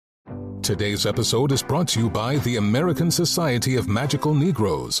Today's episode is brought to you by the American Society of Magical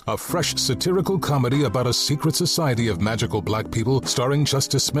Negroes, a fresh satirical comedy about a secret society of magical black people starring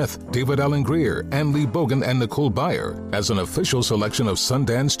Justice Smith, David Allen Greer, Ann Lee Bogan, and Nicole Byer. As an official selection of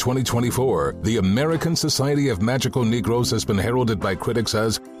Sundance 2024, the American Society of Magical Negroes has been heralded by critics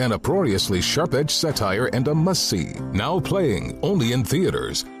as an uproariously sharp-edged satire and a must-see. Now playing only in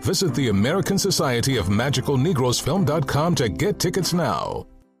theaters. Visit the American Society of Magical Negroes Film.com to get tickets now.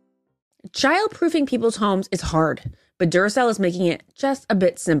 Child-proofing people's homes is hard, but Duracell is making it just a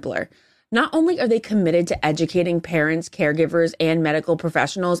bit simpler. Not only are they committed to educating parents, caregivers, and medical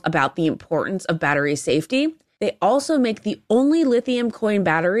professionals about the importance of battery safety, they also make the only lithium coin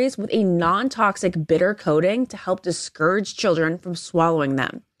batteries with a non-toxic bitter coating to help discourage children from swallowing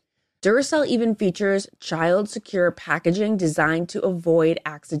them. Duracell even features child-secure packaging designed to avoid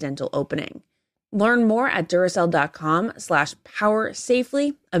accidental opening. Learn more at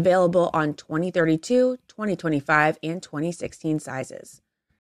Duracell.com/powersafely, available on 2032, 2025, and 2016 sizes.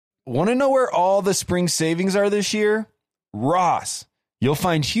 Want to know where all the spring savings are this year? Ross. You'll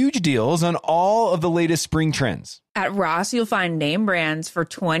find huge deals on all of the latest spring trends. At Ross, you'll find name brands for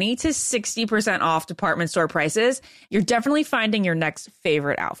 20 to 60% off department store prices. You're definitely finding your next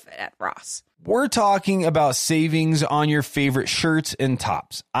favorite outfit at Ross. We're talking about savings on your favorite shirts and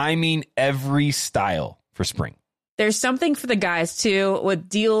tops. I mean, every style for spring. There's something for the guys, too, with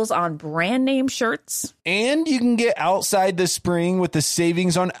deals on brand name shirts. And you can get outside this spring with the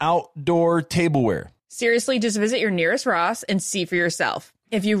savings on outdoor tableware. Seriously, just visit your nearest Ross and see for yourself.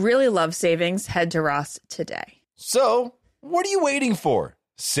 If you really love savings, head to Ross today. So, what are you waiting for?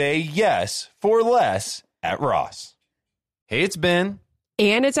 Say yes for less at Ross. Hey, it's Ben.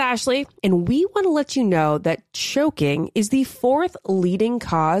 And it's Ashley, and we want to let you know that choking is the fourth leading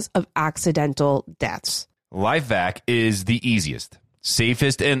cause of accidental deaths. LifeVac is the easiest,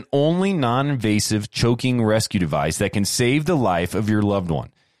 safest, and only non-invasive choking rescue device that can save the life of your loved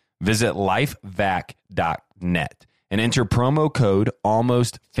one. Visit lifevac.net and enter promo code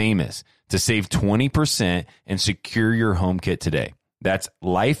ALMOSTFAMOUS to save 20% and secure your home kit today. That's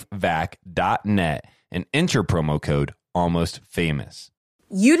lifevac.net and enter promo code ALMOSTFAMOUS.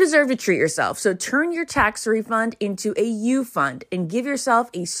 You deserve to treat yourself, so turn your tax refund into a U fund and give yourself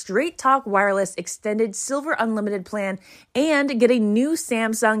a Straight Talk Wireless Extended Silver Unlimited plan and get a new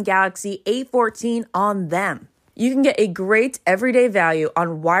Samsung Galaxy A14 on them. You can get a great everyday value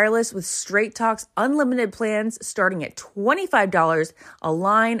on wireless with Straight Talk's unlimited plans starting at $25 a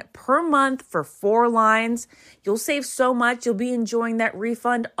line per month for 4 lines. You'll save so much, you'll be enjoying that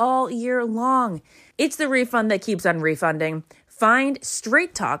refund all year long. It's the refund that keeps on refunding. Find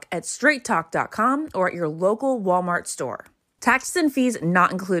Straight Talk at straighttalk.com or at your local Walmart store. Taxes and fees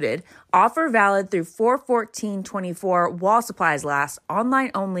not included. Offer valid through 4/14/24 while supplies last. Online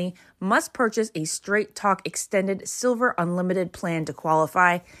only. Must purchase a Straight Talk Extended Silver Unlimited plan to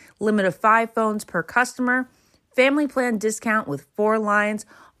qualify. Limit of 5 phones per customer. Family plan discount with 4 lines.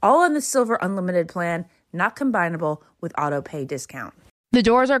 All on the Silver Unlimited plan. Not combinable with auto pay discount. The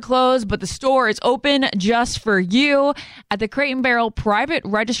doors are closed, but the store is open just for you. At the Crate and Barrel private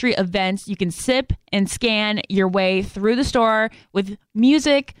registry events, you can sip and scan your way through the store with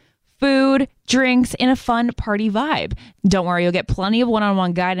music, food, drinks, and a fun party vibe. Don't worry, you'll get plenty of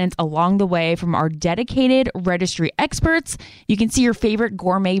one-on-one guidance along the way from our dedicated registry experts. You can see your favorite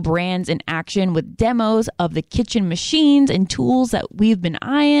gourmet brands in action with demos of the kitchen machines and tools that we've been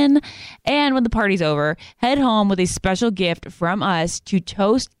eyeing. And when the party's over, head home with a special gift from us to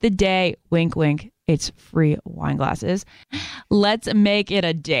toast the day. Wink, wink. It's free wine glasses. Let's make it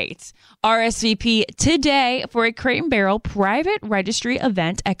a date. RSVP today for a Crate and Barrel private registry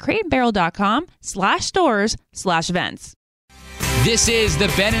event at crateandbarrel.com/stores/events. This is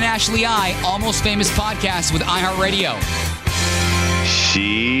the Ben and Ashley I Almost Famous podcast with iHeartRadio.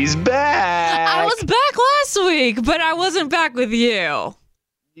 She's back. I was back last week, but I wasn't back with you.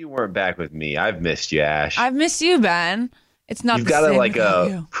 You weren't back with me. I've missed you, Ash. I've missed you, Ben. It's not You've the got same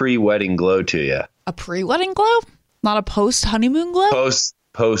a pre-wedding glow to you. A pre-wedding glow? Not a post-honeymoon glow?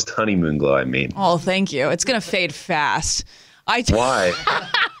 Post-honeymoon glow, I mean. Oh, thank you. It's going to fade fast. Why? I say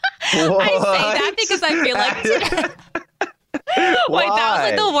that because I feel like... Wait, that was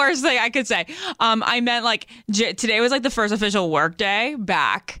like the worst thing I could say. I meant like today was like the first official work day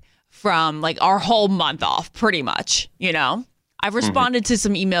back from like our whole month off, pretty much, you know? I've responded to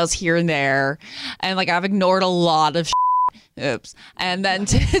some emails here and there, and like I've ignored a lot of oops. And then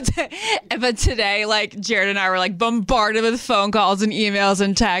but today, like Jared and I were like bombarded with phone calls and emails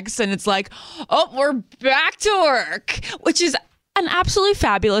and texts, and it's like, oh, we're back to work, which is an absolutely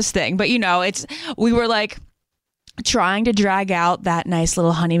fabulous thing. But you know, we were like trying to drag out that nice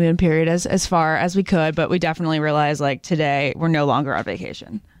little honeymoon period as far as we could, but we definitely realized like today we're no longer on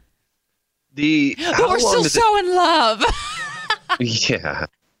vacation. But we're still so in love. Yeah.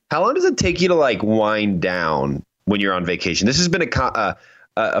 How long does it take you to like wind down when you're on vacation? This has been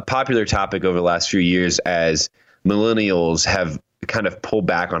a popular topic over the last few years as millennials have kind of pulled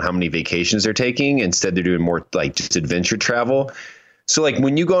back on how many vacations they're taking. Instead, they're doing more like just adventure travel. So like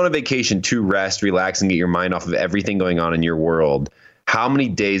when you go on a vacation to rest, relax, and get your mind off of everything going on in your world, how many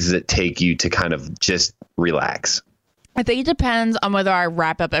days does it take you to kind of just relax? I think it depends on whether I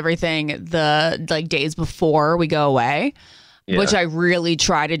wrap up everything the like days before we go away, which I really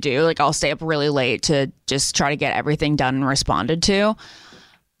try to do. Like I'll stay up really late to just try to get everything done and responded to.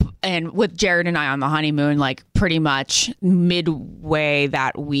 And with Jared and I on the honeymoon, like pretty much midway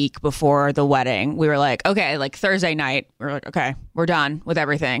that week before the wedding, we were like, okay, like Thursday night, we were like, okay, we're done with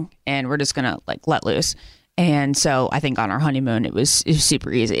everything and we're just going to like let loose. And so I think on our honeymoon, it was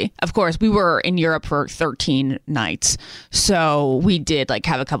super easy. Of course, we were in Europe for 13 nights. So we did like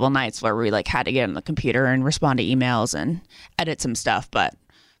have a couple of nights where we like had to get on the computer and respond to emails and edit some stuff. But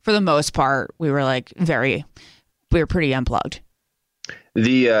for the most part, we were pretty unplugged.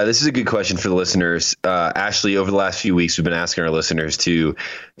 This is a good question for the listeners. Ashley, over the last few weeks, we've been asking our listeners to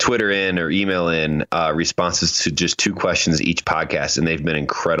Twitter in or email in responses to just 2 questions each podcast, and they've been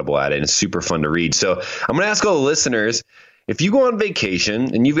incredible at it. And it's super fun to read. So I'm going to ask all the listeners, if you go on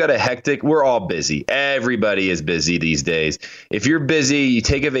vacation and you've got we're all busy. Everybody is busy these days. If you're busy, you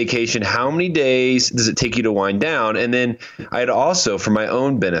take a vacation, how many days does it take you to wind down? And then I'd also, for my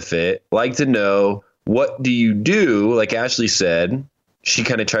own benefit, like to know, what do you do? Like Ashley said, she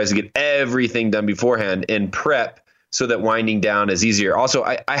kind of tries to get everything done beforehand and prep so that winding down is easier. Also,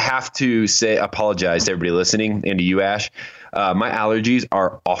 I have to apologize to everybody listening and to you, Ash. My allergies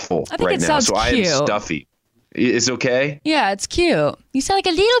are awful right now. So I am stuffy. It's okay? Yeah, it's cute. You sound like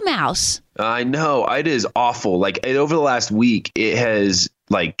a little mouse. I know. It is awful. Like over the last week, it has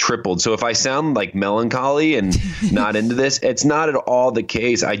like tripled. So if I sound like melancholy and not into this, it's not at all the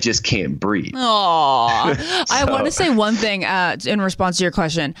case. I just can't breathe. Aw. I want to say one thing in response to your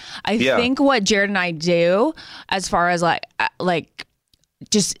question. I think what Jared and I do as far as like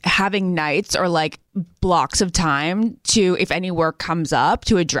just having nights or like blocks of time to, if any work comes up,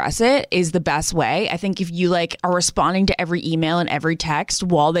 to address it is the best way. I think if you like are responding to every email and every text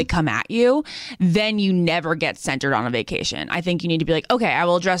while they come at you, then you never get centered on a vacation. I think you need to be like, okay, I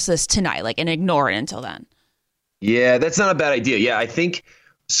will address this tonight, like, and ignore it until then. Yeah, that's not a bad idea. Yeah, I think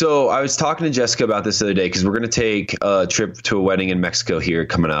so. I was talking to Jessica about this the other day because we're going to take a trip to a wedding in Mexico here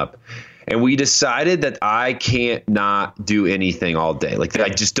coming up. And we decided that I can't not do anything all day. Like I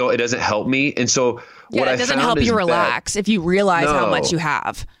just don't, it doesn't help me. And so what I found is it doesn't help you relax if you realize how much you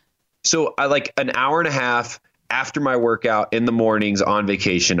have. So I like an hour and a half after my workout in the mornings on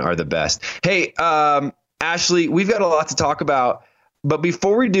vacation are the best. Hey, Ashley, we've got a lot to talk about, but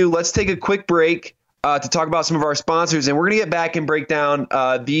before we do, let's take a quick break to talk about some of our sponsors. And we're going to get back and break down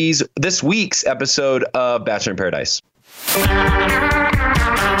this week's episode of Bachelor in Paradise.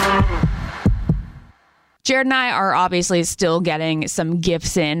 Jared and I are obviously still getting some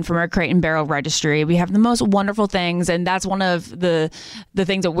gifts in from our Crate and Barrel registry. We have the most wonderful things, and that's one of the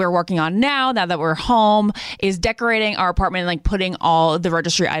things that we're working on now that we're home, is decorating our apartment and like putting all the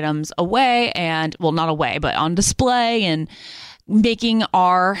registry items away, and well, not away, but on display, and making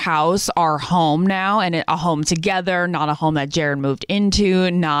our house our home now, and a home together, not a home that Jared moved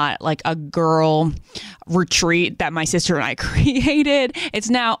into, not like a girl retreat that my sister and I created. It's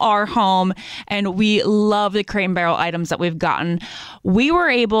now our home, and we love the Crate and Barrel items that we've gotten. We were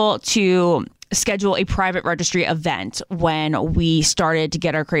able to schedule a private registry event when we started to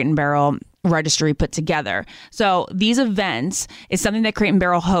get our Crate and Barrel registry put together. So these events is something that Crate and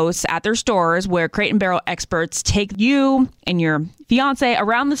Barrel hosts at their stores, where Crate and Barrel experts take you and your fiance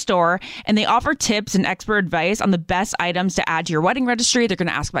around the store, and they offer tips and expert advice on the best items to add to your wedding registry. They're going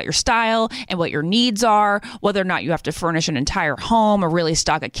to ask about your style and what your needs are, whether or not you have to furnish an entire home or really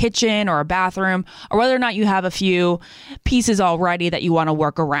stock a kitchen or a bathroom, or whether or not you have a few pieces already that you want to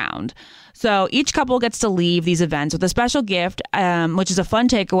work around. So each couple gets to leave these events with a special gift, which is a fun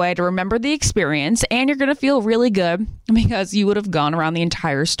takeaway to remember the experience. And you're going to feel really good because you would have gone around the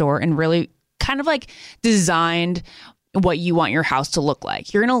entire store and really kind of like designed what you want your house to look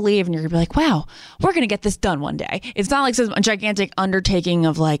like. You're going to leave and you're going to be like, wow, we're going to get this done one day. It's not like some gigantic undertaking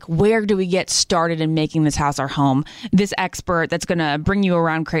of like, where do we get started in making this house our home? This expert that's going to bring you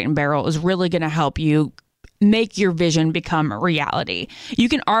around Crate and Barrel is really going to help you make your vision become a reality. You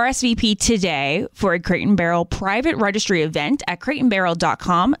can RSVP today for a Crate and Barrel private registry event at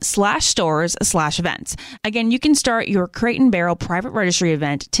crateandbarrel.com/stores/events. Again, you can start your Crate and Barrel private registry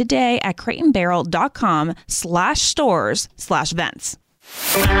event today at crateandbarrel.com/stores/events.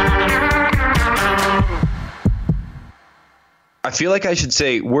 I feel like I should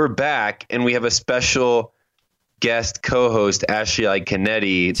say we're back and we have a special guest co-host, Ashley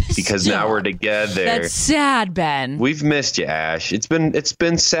Canetti, because now we're together. That's sad, Ben. We've missed you, Ash. It's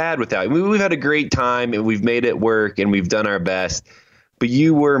been sad without you. We've had a great time and we've made it work and we've done our best. But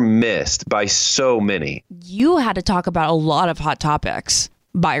you were missed by so many. You had to talk about a lot of hot topics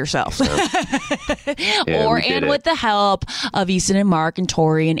by yourself. And with the help of Easton and Mark and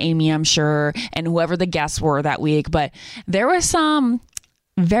Tori and Amy, I'm sure, and whoever the guests were that week. But there were some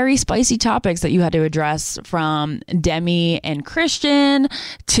very spicy topics that you had to address, from Demi and Christian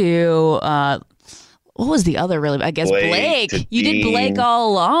to what was the other, really? I guess Blake. You did Blake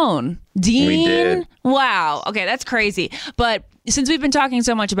all alone. Dean? We did. Wow. Okay, that's crazy. But since we've been talking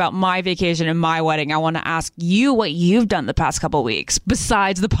so much about my vacation and my wedding, I want to ask you what you've done the past couple of weeks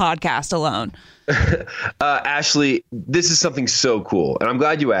besides the podcast alone. Ashley, this is something so cool, and I'm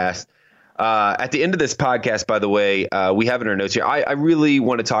glad you asked. At the end of this podcast, by the way, we have in our notes here, I really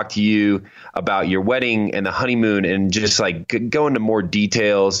want to talk to you about your wedding and the honeymoon and just like go into more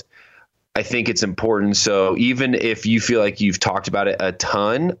details. I think it's important. So even if you feel like you've talked about it a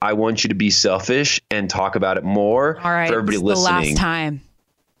ton, I want you to be selfish and talk about it more. All right, for everybody this is listening. The last time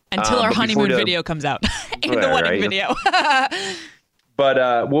until our honeymoon video comes out and the wedding video.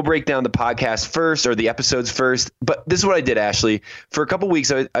 But we'll break down the podcast first, or the episodes first. But this is what I did, Ashley. For a couple of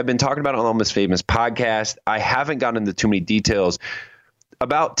weeks, I've been talking about it on Almost Famous podcast. I haven't gotten into too many details.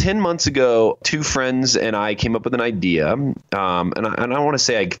 About 10 months ago, two friends and I came up with an idea. And I want to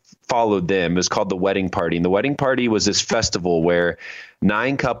say I followed them. It was called The Wedding Party. And The Wedding Party was this festival where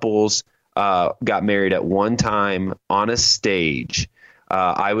 9 couples got married at one time on a stage.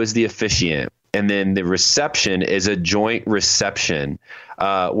 I was the officiant. And then the reception is a joint reception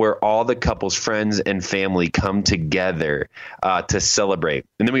where all the couple's friends and family come together to celebrate.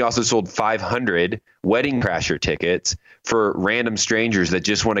 And then we also sold 500 Wedding Crasher tickets for random strangers that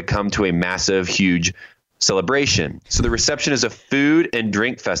just want to come to a massive, huge celebration. So the reception is a food and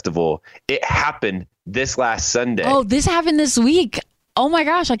drink festival. It happened this last Sunday. Oh, this happened this week. Oh my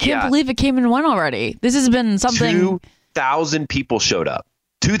gosh, I can't believe it came and went already. This has been something. 2,000 people showed up.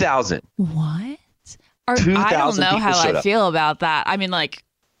 2,000. What? I don't know how I feel about that. I mean, like,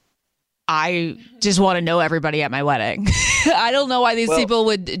 I just want to know everybody at my wedding. I don't know why these people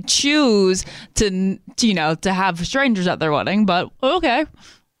would choose to have strangers at their wedding, but okay.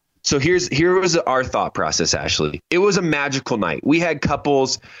 So here was our thought process, Ashley. It was a magical night. We had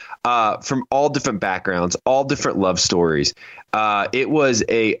couples from all different backgrounds, all different love stories. It was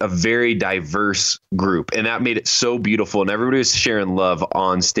a very diverse group, and that made it so beautiful. And everybody was sharing love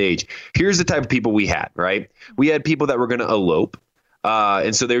on stage. Here's the type of people we had, right? We had people that were going to elope.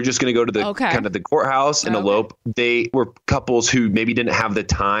 And so they were just going to go to the kind of the courthouse and elope. They were couples who maybe didn't have the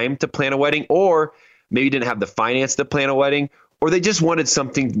time to plan a wedding, or maybe didn't have the finance to plan a wedding, or they just wanted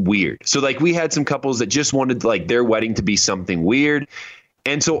something weird. So like we had some couples that just wanted like their wedding to be something weird.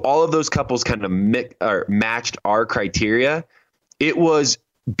 And so all of those couples kind of matched our criteria. It was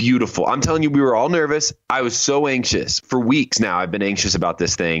beautiful. I'm telling you, we were all nervous. I was so anxious. For weeks now, I've been anxious about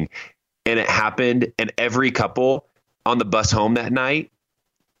this thing. And it happened. And every couple on the bus home that night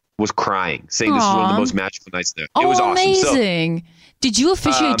was crying, saying this is one of the most magical nights there. It was awesome. Amazing. So, did you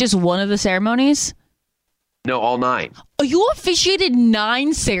officiate just one of the ceremonies? No, all 9. Oh, you officiated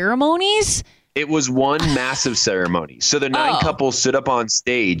 9 ceremonies? It was one massive ceremony. So the 9 couples stood up on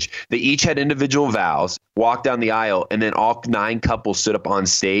stage. They each had individual vows, walked down the aisle, and then all 9 couples stood up on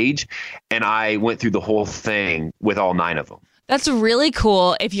stage. And I went through the whole thing with all 9 of them. That's really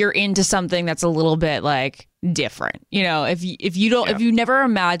cool if you're into something that's a little bit like different. You know, if you never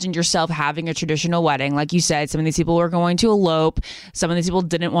imagined yourself having a traditional wedding, like you said, some of these people were going to elope, some of these people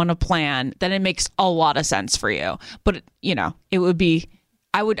didn't want to plan, then it makes a lot of sense for you. But, it would be,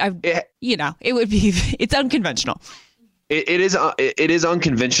 it's unconventional. It is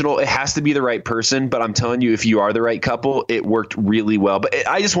unconventional. It has to be the right person, but I'm telling you, if you are the right couple, it worked really well. But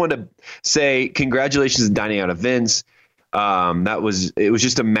I just want to say congratulations to Dining Out Events. It was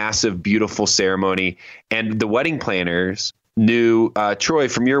just a massive, beautiful ceremony. And the wedding planners knew Troy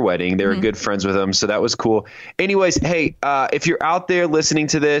from your wedding. They were good friends with him. So that was cool. Anyways, hey, if you're out there listening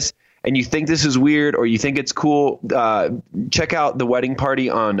to this and you think this is weird or you think it's cool, check out the wedding party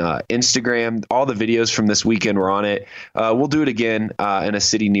on Instagram. All the videos from this weekend were on it. We'll do it again in a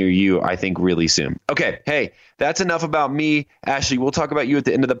city near you, I think, really soon. Okay. Hey, that's enough about me. Ashley, we'll talk about you at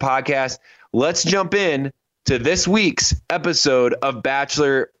the end of the podcast. Let's jump in to this week's episode of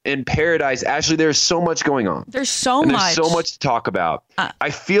Bachelor in Paradise. Ashley, there's so much going on. There's so much to talk about.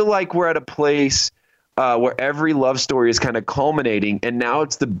 I feel like we're at a place where every love story is kind of culminating, and now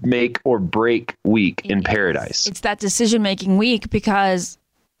it's the make or break week in Paradise. It's that decision-making week because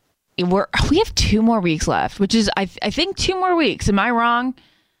we have 2 more weeks left, which is, I think, 2 more weeks. Am I wrong?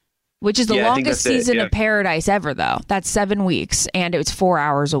 Which is the longest season of Paradise ever, though. That's 7 weeks, and it's 4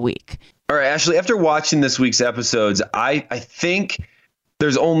 hours a week. All right, Ashley, after watching this week's episodes, I think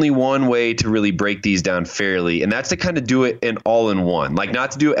there's only one way to really break these down fairly, and that's to kind of do it in all in one. Like,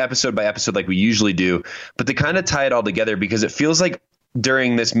 not to do episode by episode like we usually do, but to kind of tie it all together, because it feels like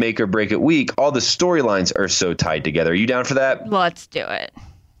during this make or break it week, all the storylines are so tied together. Are you down for that? Let's do it.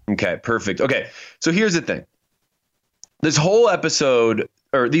 Okay, perfect. Okay, so here's the thing. This whole episode,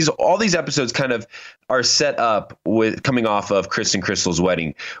 or all these episodes kind of are set up with coming off of Chris and Crystal's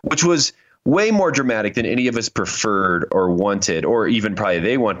wedding, which was way more dramatic than any of us preferred or wanted, or even probably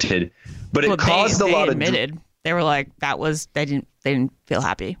they wanted. But it caused a lot of. They were like, they didn't feel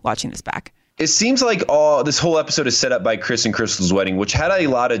happy watching this back. It seems like this whole episode is set up by Chris and Crystal's wedding, which had a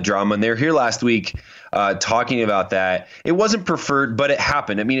lot of drama. And they were here last week talking about that. It wasn't preferred, but it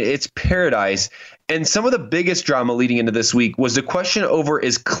happened. I mean, it's Paradise. And some of the biggest drama leading into this week was the question over,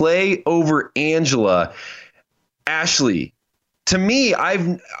 is Clay over Angela? Ashley, to me,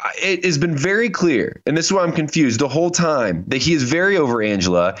 it has been very clear, and this is why I'm confused the whole time, that he is very over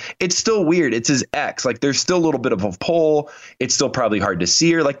Angela. It's still weird. It's his ex. Like, there's still a little bit of a pull. It's still probably hard to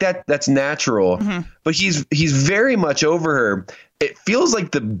see her. Like, that's natural. Mm-hmm. But he's very much over her. It feels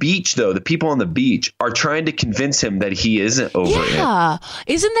like the beach, though, the people on the beach are trying to convince him that he isn't over it. Yeah.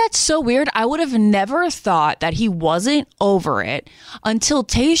 Isn't that so weird? I would have never thought that he wasn't over it until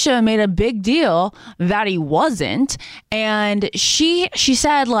Tayshia made a big deal that he wasn't. And she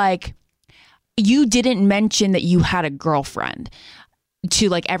said, like, you didn't mention that you had a girlfriend to,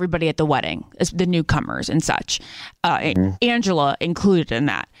 like, everybody at the wedding, the newcomers and such. Angela included in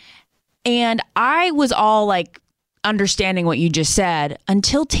that. And I was all like, understanding what you just said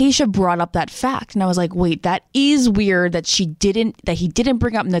until Tayshia brought up that fact, and I was like, wait, that is weird that he didn't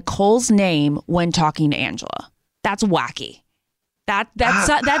bring up Nicole's name when talking to Angela. That's wacky.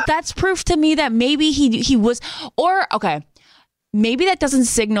 That's proof to me that maybe he was, or okay, maybe that doesn't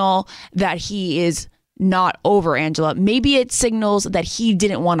signal that he is not over Angela. Maybe it signals that he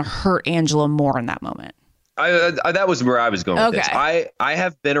didn't want to hurt Angela more in that moment. That was where I was going with this. I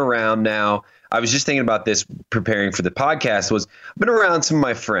have been around now. I was just thinking about this preparing for the podcast. I've been around some of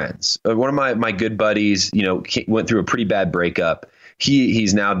my friends. One of my good buddies, went through a pretty bad breakup.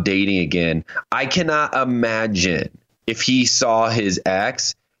 He's now dating again. I cannot imagine if he saw his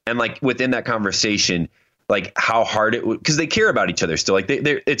ex and, like, within that conversation, like, how hard it would, because they care about each other still. Like,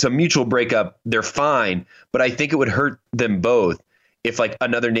 it's a mutual breakup. They're fine, but I think it would hurt them both if, like,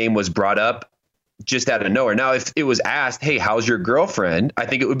 another name was brought up just out of nowhere. Now, if it was asked, hey, how's your girlfriend? I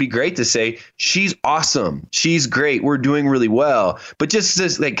think it would be great to say, she's awesome. She's great. We're doing really well. But just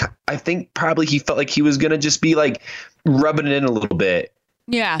as, like, I think probably he felt like he was going to just be, like, rubbing it in a little bit.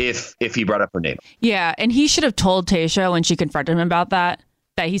 Yeah. If he brought up her name. Yeah. And he should have told Tayshia when she confronted him about that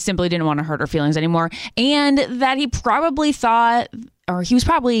he simply didn't want to hurt her feelings anymore. And that he probably thought, or he was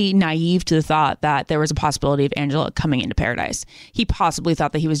probably naive to the thought that there was a possibility of Angela coming into Paradise. He possibly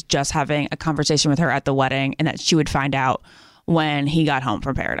thought that he was just having a conversation with her at the wedding and that she would find out when he got home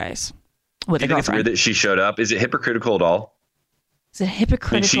from Paradise with a girlfriend. It's weird that she showed up. Is it hypocritical at all? Is it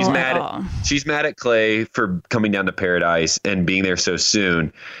hypocritical at all? She's mad at Clay for coming down to Paradise and being there so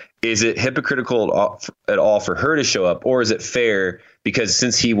soon. Is it hypocritical at all for her to show up, or is it fair because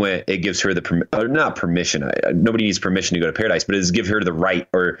since he went, it gives her not permission. Nobody needs permission to go to Paradise, but does it give her the right,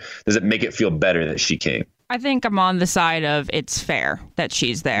 or does it make it feel better that she came? I think I'm on the side of it's fair that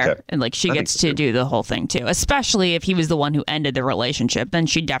she's there, okay. And like she gets to do the whole thing too, especially if he was the one who ended the relationship, then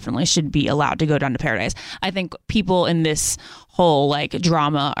she definitely should be allowed to go down to Paradise. I think people in this whole like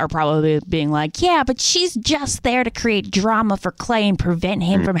drama are probably being like, yeah, but she's just there to create drama for Clay and prevent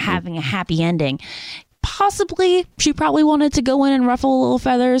him from having a happy ending. Possibly, she probably wanted to go in and ruffle a little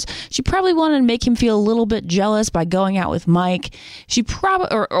feathers. She probably wanted to make him feel a little bit jealous by going out with Mike. She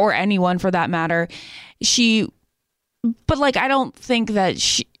probably, or anyone for that matter. But like, I don't think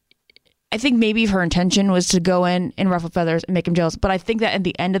that I think maybe her intention was to go in and ruffle feathers and make him jealous. But I think that at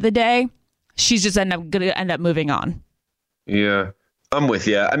the end of the day, she's just going to end up moving on. Yeah. I'm with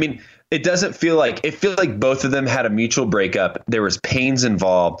you. I mean, it feels like both of them had a mutual breakup. There was pains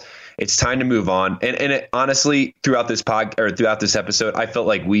involved. It's time to move on. And it, honestly, throughout this episode, I felt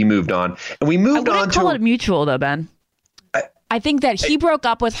like we moved on, and we moved on. I wouldn't call it mutual though, Ben. I think that he broke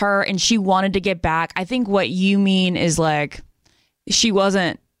up with her and she wanted to get back. I think what you mean is like she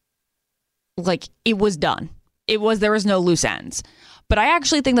wasn't like it was done. There was no loose ends. But I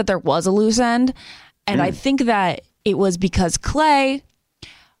actually think that there was a loose end, and I think that it was because Clay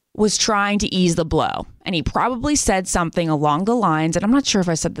was trying to ease the blow. And he probably said something along the lines, and I'm not sure if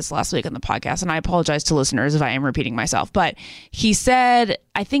I said this last week on the podcast, and I apologize to listeners if I am repeating myself, but he said,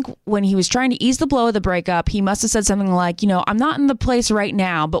 I think when he was trying to ease the blow of the breakup, he must have said something like, I'm not in the place right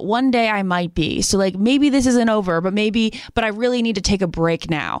now, but one day I might be. So like, maybe this isn't over, but I really need to take a break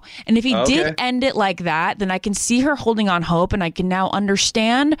now. And if he did end it like that, then I can see her holding on hope, and I can now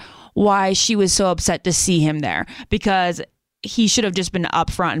understand why she was so upset to see him there, because he should have just been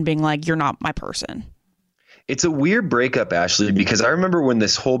upfront and being like, you're not my person. It's a weird breakup, Ashley, because I remember when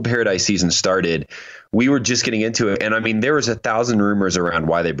this whole Paradise season started, we were just getting into it. And I mean, there was 1,000 rumors around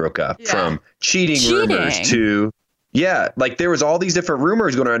why they broke up, from cheating rumors to, like there was all these different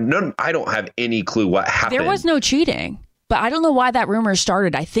rumors going on. I don't have any clue what happened. There was no cheating, but I don't know why that rumor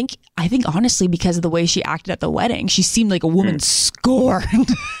started. I think honestly, because of the way she acted at the wedding, she seemed like a woman scorned.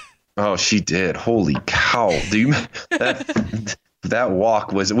 Oh, she did. Holy cow. That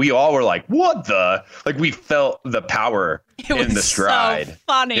walk we all were like, what the? Like we felt the power in the stride. So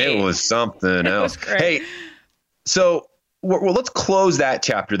funny. It was something else. Was great. Hey, so let's close that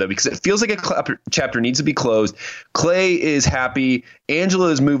chapter though, because it feels like a chapter needs to be closed. Clay is happy. Angela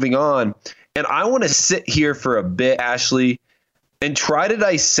is moving on. And I want to sit here for a bit, Ashley, and try to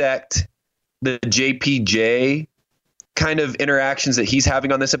dissect the JPJ kind of interactions that he's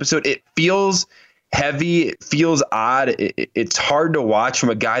having on this episode. It feels heavy. It feels odd. It's hard to watch from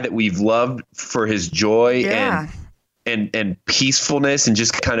a guy that we've loved for his joy and peacefulness and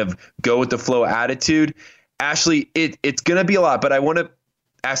just kind of go with the flow attitude. Ashley, it's going to be a lot, but I want to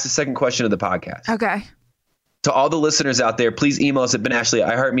ask the second question of the podcast. Okay. To all the listeners out there, please email us at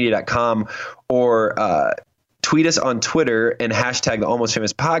benashley@iheartmedia.com or tweet us on Twitter and hashtag the Almost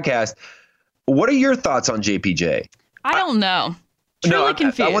Famous Podcast. What are your thoughts on JPJ? I don't know. Truly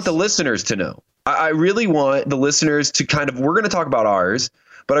confused. I want the listeners to know. I really want the listeners to we're going to talk about ours,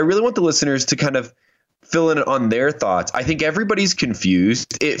 but I really want the listeners to kind of fill in on their thoughts. I think everybody's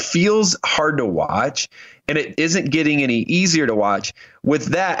confused. It feels hard to watch, and it isn't getting any easier to watch. With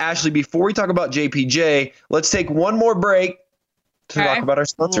that, Ashley, before we talk about JPJ, let's take one more break to talk about our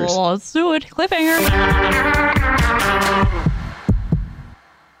sponsors. Well, let's do it. Cliffhanger.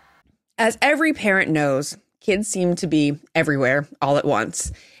 As every parent knows, kids seem to be everywhere all at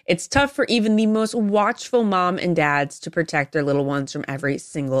once. It's tough for even the most watchful mom and dads to protect their little ones from every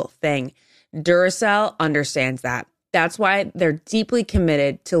single thing. Duracell understands that. That's why they're deeply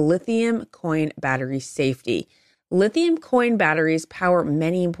committed to lithium coin battery safety. Lithium coin batteries power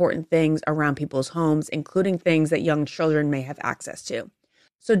many important things around people's homes, including things that young children may have access to.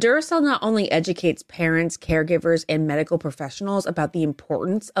 So Duracell not only educates parents, caregivers, and medical professionals about the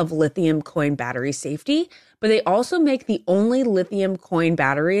importance of lithium coin battery safety, but they also make the only lithium coin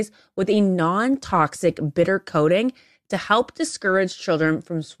batteries with a non-toxic bitter coating to help discourage children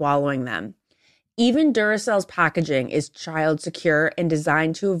from swallowing them. Even Duracell's packaging is child secure and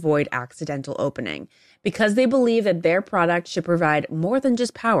designed to avoid accidental opening. Because they believe that their product should provide more than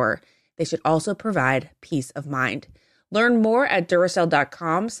just power, they should also provide peace of mind. Learn more at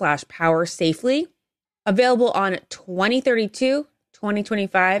Duracell.com/power safely. Available on 2032,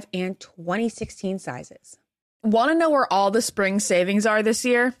 2025, and 2016 sizes. Want to know where all the spring savings are this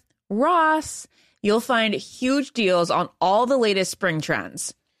year? Ross. You'll find huge deals on all the latest spring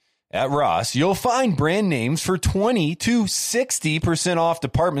trends. At Ross, you'll find brand names for 20 to 60% off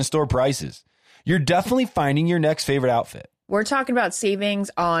department store prices. You're definitely finding your next favorite outfit. We're talking about savings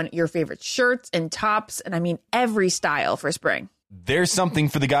on your favorite shirts and tops, and I mean every style for spring. There's something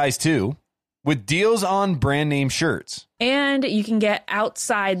for the guys, too, with deals on brand name shirts. And you can get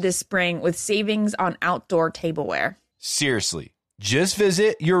outside this spring with savings on outdoor tableware. Seriously, just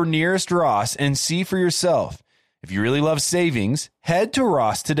visit your nearest Ross and see for yourself. If you really love savings, head to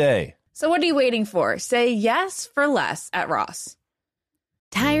Ross today. So what are you waiting for? Say yes for less at Ross.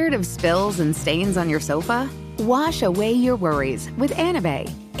 Tired of spills and stains on your sofa? Wash away your worries with Anabay.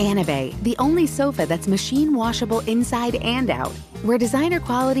 Anabay, the only sofa that's machine washable inside and out, where designer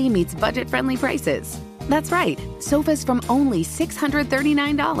quality meets budget-friendly prices. That's right, sofas from only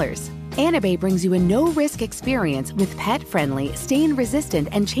 $639. Anabay brings you a no-risk experience with pet-friendly, stain-resistant,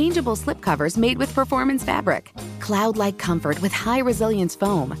 and changeable slipcovers made with performance fabric, cloud-like comfort with high-resilience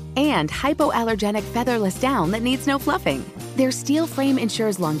foam, and hypoallergenic featherless down that needs no fluffing. Their steel frame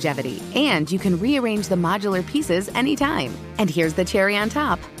ensures longevity, and you can rearrange the modular pieces anytime. And here's the cherry on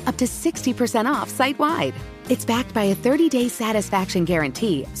top, up to 60% off site-wide. It's backed by a 30-day satisfaction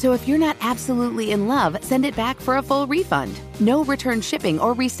guarantee, so if you're not absolutely in love, send it back for a full refund. No return shipping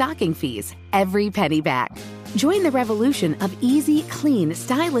or restocking fees. Every penny back. Join the revolution of easy, clean,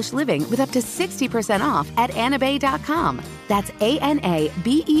 stylish living with up to 60% off at anabay.com. That's ANABEI.com.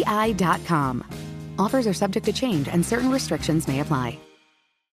 Offers are subject to change and certain restrictions may apply.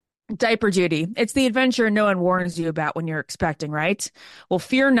 Diaper duty. It's the adventure no one warns you about when you're expecting, right? Well,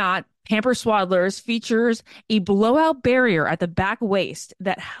 fear not. Pamper Swaddlers features a blowout barrier at the back waist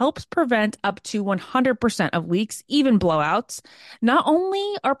that helps prevent up to 100% of leaks, even blowouts. Not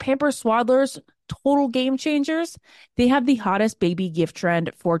only are Pamper Swaddlers total game changers, they have the hottest baby gift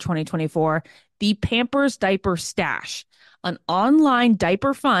trend for 2024, the Pampers Diaper Stash, an online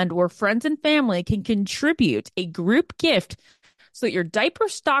diaper fund where friends and family can contribute a group gift so that your diaper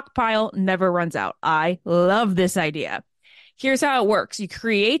stockpile never runs out. I love this idea. Here's how it works. You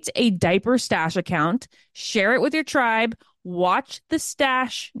create a diaper stash account, share it with your tribe, watch the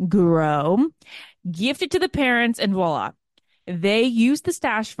stash grow, gift it to the parents, and voila. They use the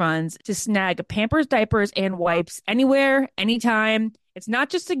stash funds to snag Pampers diapers and wipes anywhere, anytime. It's not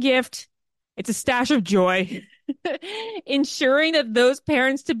just a gift. It's a stash of joy, ensuring that those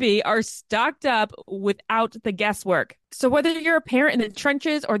parents-to-be are stocked up without the guesswork. So whether you're a parent in the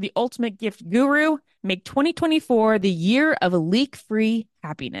trenches or the ultimate gift guru, make 2024 the year of leak-free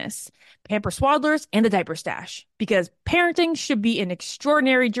happiness. Pamper Swaddlers and the Diaper Stash, because parenting should be an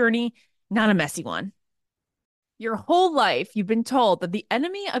extraordinary journey, not a messy one. Your whole life, you've been told that the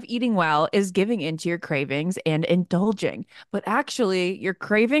enemy of eating well is giving into your cravings and indulging. But actually, your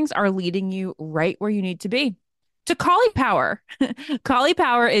cravings are leading you right where you need to be. To Cauliflower.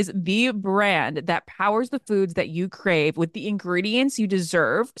 Cauliflower is the brand that powers the foods that you crave with the ingredients you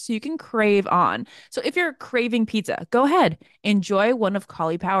deserve so you can crave on. So if you're craving pizza, go ahead. Enjoy one of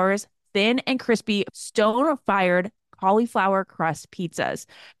Cauliflower's thin and crispy stone-fired cauliflower crust pizzas.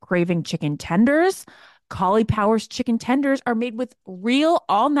 Craving chicken tenders? Cauliflower's chicken tenders are made with real,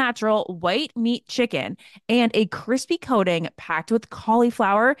 all-natural white meat chicken and a crispy coating packed with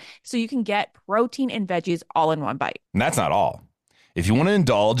cauliflower so you can get protein and veggies all in one bite. And that's not all. If you want to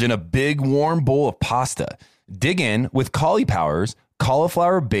indulge in a big, warm bowl of pasta, dig in with Cauliflower's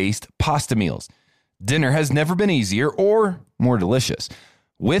cauliflower-based pasta meals. Dinner has never been easier or more delicious.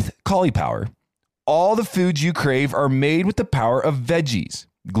 With Cauliflower, all the foods you crave are made with the power of veggies.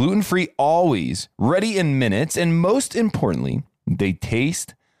 Gluten-free always, ready in minutes, and most importantly, they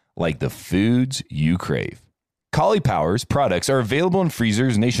taste like the foods you crave. Cauliflower's products are available in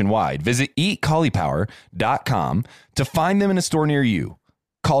freezers nationwide. Visit eatcauliflower.com to find them in a store near you.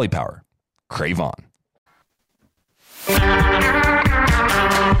 Cauliflower. Crave on.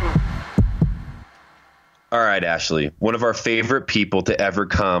 All right, Ashley, one of our favorite people to ever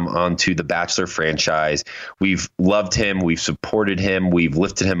come onto the Bachelor franchise. We've loved him. We've supported him. We've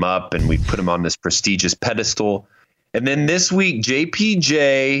lifted him up and we've put him on this prestigious pedestal. And then this week,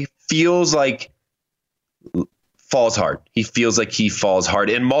 JPJ feels like falls hard. He feels like he falls hard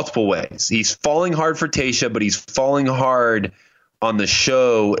in multiple ways. He's falling hard for Tayshia, but he's falling hard on the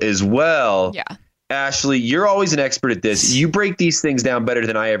show as well. Yeah. Ashley, you're always an expert at this. You break these things down better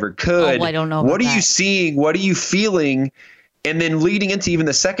than I ever could. Oh, I don't know. What are you seeing? What are you feeling? And then leading into even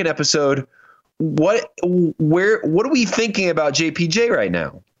the second episode, what are we thinking about JPJ right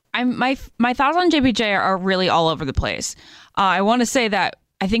now? My thoughts on JPJ are really all over the place. I want to say that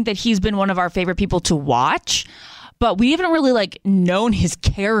I think that he's been one of our favorite people to watch, but we haven't really known his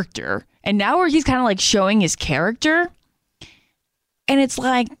character. And now where he's kind of showing his character, and it's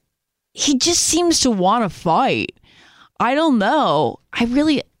like, he just seems to want to fight. I don't know. I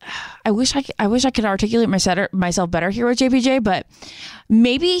wish I could articulate myself better here with JPJ, but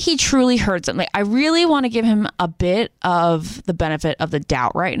maybe he truly heard something. I really want to give him a bit of the benefit of the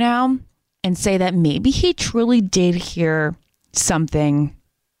doubt right now and say that maybe he truly did hear something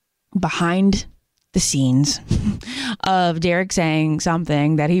behind the scenes of Derek saying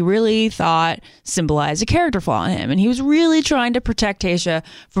something that he really thought symbolized a character flaw in him. And he was really trying to protect Tayshia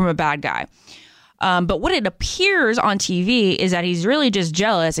from a bad guy. But what it appears on TV is that he's really just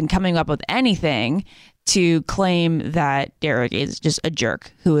jealous and coming up with anything to claim that Derek is just a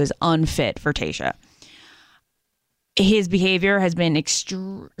jerk who is unfit for Tayshia. His behavior has been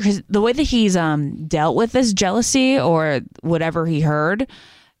the way that he's dealt with this jealousy or whatever he heard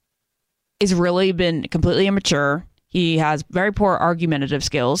has really been completely immature. He has very poor argumentative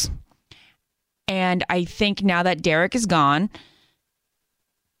skills. And I think now that Derek is gone,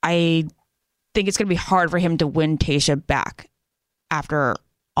 I think it's going to be hard for him to win Tayshia back after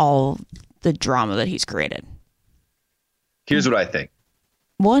all the drama that he's created. Here's what I think.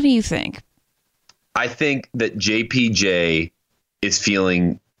 What do you think? I think that JPJ is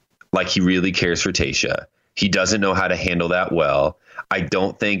feeling like he really cares for Tayshia. He doesn't know how to handle that well. I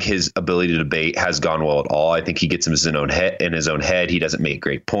don't think his ability to debate has gone well at all. I think he gets in his own head. He doesn't make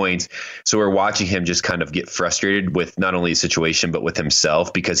great points. So we're watching him just kind of get frustrated with not only the situation, but with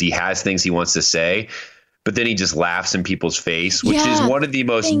himself, because he has things he wants to say, but then he just laughs in people's face, which is one of the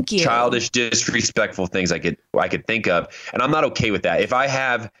most childish, disrespectful things I could think of. And I'm not okay with that. If I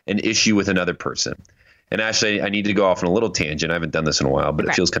have an issue with another person, and actually, I need to go off on a little tangent. I haven't done this in a while, but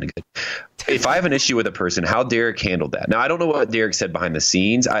it feels kind of good. If I have an issue with a person, how Derek handled that. Now, I don't know what Derek said behind the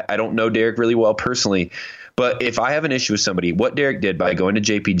scenes. I don't know Derek really well personally. But if I have an issue with somebody, what Derek did by going to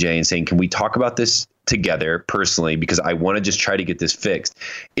JPJ and saying, can we talk about this together personally, because I want to just try to get this fixed,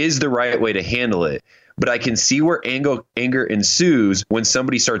 is the right way to handle it. But I can see where anger ensues when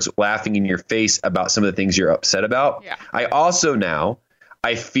somebody starts laughing in your face about some of the things you're upset about. Yeah.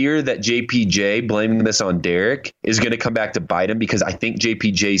 I fear that JPJ blaming this on Derek is going to come back to bite him, because I think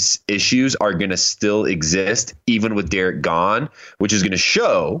JPJ's issues are going to still exist even with Derek gone, which is going to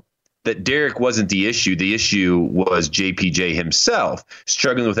show that Derek wasn't the issue. The issue was JPJ himself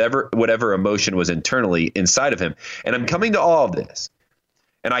struggling with whatever emotion was internally inside of him. And I'm coming to all of this,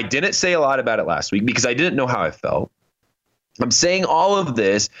 and I didn't say a lot about it last week because I didn't know how I felt. I'm saying all of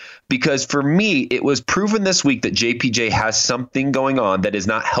this because for me, it was proven this week that JPJ has something going on that is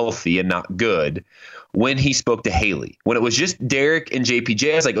not healthy and not good when he spoke to Haley. When it was just Derek and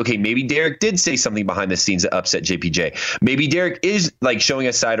JPJ, I was like, okay, maybe Derek did say something behind the scenes that upset JPJ. Maybe Derek is like showing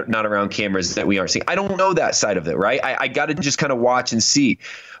a side not around cameras that we aren't seeing. I don't know that side of it, right? I got to just kind of watch and see.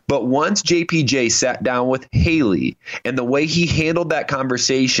 But once JPJ sat down with Haley and the way he handled that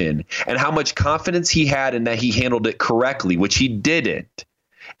conversation and how much confidence he had in that he handled it correctly, which he didn't,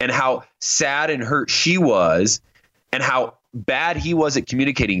 and how sad and hurt she was and how bad he was at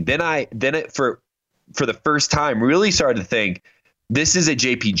communicating, then it for the first time really started to think this is a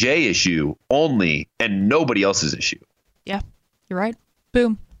JPJ issue only and nobody else's issue. Yeah, you're right.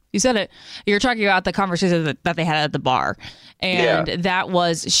 Boom. You said it. You're talking about the conversation that they had at the bar. And that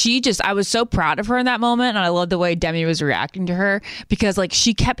was, I was so proud of her in that moment. And I loved the way Demi was reacting to her, because like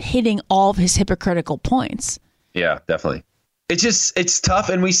she kept hitting all of his hypocritical points. Yeah, definitely. It's tough.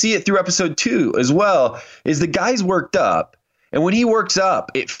 And we see it through episode 2 as well, is the guy's worked up. And when he works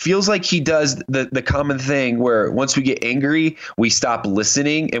up, it feels like he does the common thing where once we get angry, we stop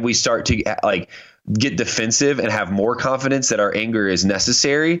listening and we start to get defensive and have more confidence that our anger is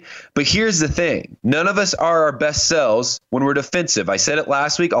necessary. But here's the thing. None of us are our best selves when we're defensive. I said it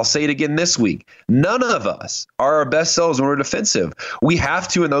last week. I'll say it again this week. None of us are our best selves when we're defensive. We have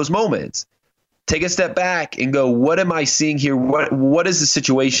to, in those moments, take a step back and go, what am I seeing here? What is the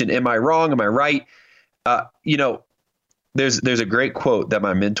situation? Am I wrong? Am I right? There's a great quote that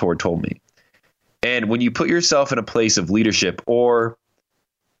my mentor told me. And when you put yourself in a place of leadership, or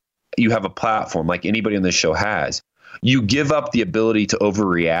you have a platform like anybody on this show has, you give up the ability to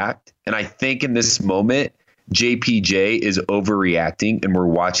overreact. And I think in this moment, JPJ is overreacting and we're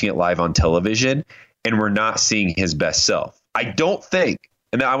watching it live on television and we're not seeing his best self. I don't think,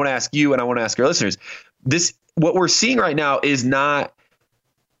 and I want to ask you and I want to ask our listeners, what we're seeing right now is not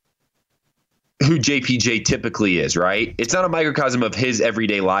who JPJ typically is, right? It's not a microcosm of his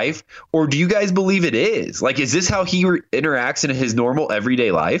everyday life. Or do you guys believe it is? Like, is this how he interacts in his normal everyday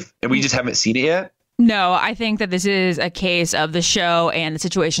life and we just haven't seen it yet? No, I think that this is a case of the show and the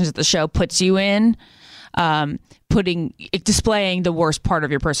situations that the show puts you in, displaying the worst part of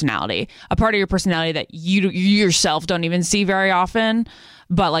your personality, a part of your personality that you yourself don't even see very often,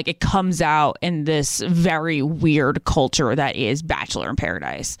 but like it comes out in this very weird culture that is Bachelor in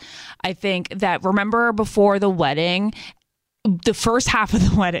Paradise. I think that, remember before the wedding, the first half of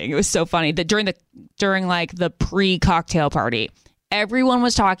the wedding, it was so funny that during like the pre-cocktail party, everyone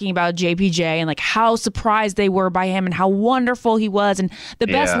was talking about JPJ and like how surprised they were by him and how wonderful he was and the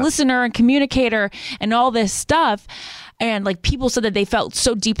best listener and communicator and all this stuff. And like people said that they felt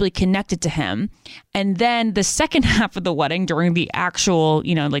so deeply connected to him. And then the second half of the wedding, during the actual,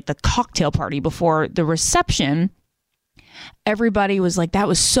 like the cocktail party before the reception, everybody was like, that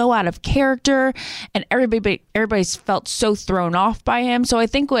was so out of character. And everybody's felt so thrown off by him. So I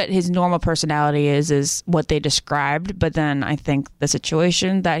think what his normal personality is what they described. But then I think the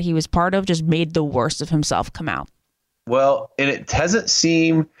situation that he was part of just made the worst of himself come out. Well, and it doesn't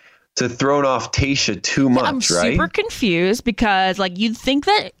seem thrown off Tayshia too much, I'm right? super confused because like you'd think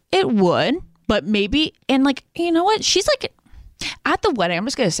that it would, but maybe, and like, you know what? She's like at the wedding. I'm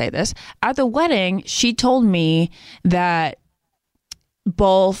just going to say this. At the wedding, she told me that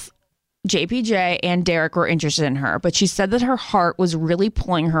both JPJ and Derek were interested in her, but she said that her heart was really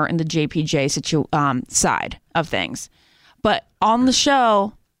pulling her in the JPJ side of things. But on the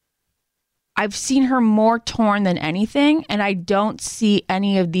show, I've seen her more torn than anything, and I don't see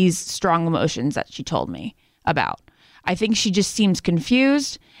any of these strong emotions that she told me about. I think she just seems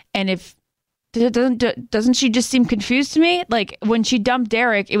confused, and if doesn't she just seem confused to me? Like when she dumped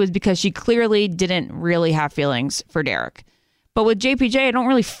Derek, it was because she clearly didn't really have feelings for Derek. But with JPJ, I don't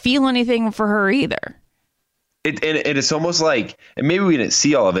really feel anything for her either. And it's almost like, and maybe we didn't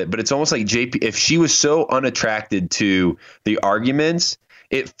see all of it, but it's almost like JP, if she was so unattracted to the arguments,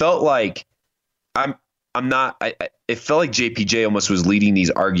 it felt like it felt like JPJ almost was leading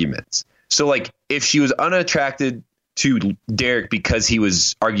these arguments. So like if she was unattracted to Derek because he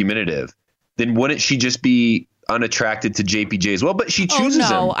was argumentative, then wouldn't she just be unattracted to JPJ as well? But she chooses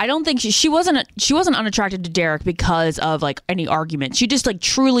him. I don't think she wasn't unattracted to Derek because of like any argument. She just like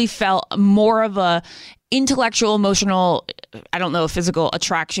truly felt more of a intellectual, emotional, I don't know, physical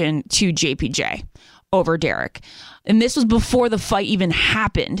attraction to JPJ over Derek. And this was before the fight even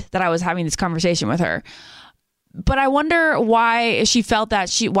happened that I was having this conversation with her. But I wonder why she felt that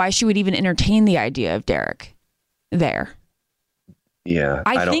why she would even entertain the idea of Derek there. Yeah.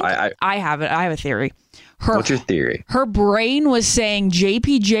 I have a theory. What's your theory? Her brain was saying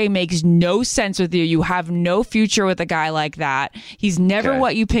JPJ makes no sense with you. You have no future with a guy like that. He's never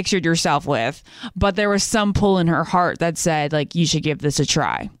what you pictured yourself with. But there was some pull in her heart that said, like, you should give this a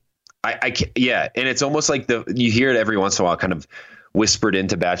try. Yeah. And it's almost like you hear it every once in a while, kind of whispered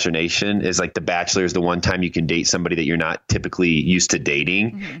into Bachelor Nation, is like The Bachelor is the one time you can date somebody that you're not typically used to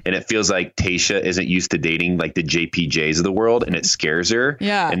dating. Mm-hmm. And it feels like Tayshia isn't used to dating like the JPJs of the world, and it scares her.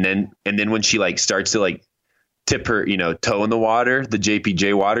 Yeah. And then when she like starts to like tip her, toe in the water, the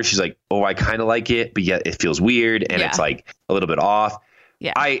JPJ water, she's like, oh, I kind of like it, but yet it feels weird. And it's like a little bit off.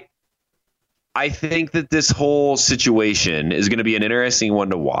 Yeah. I think that this whole situation is going to be an interesting one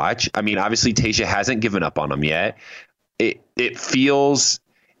to watch. I mean, obviously Tayshia hasn't given up on him yet. It feels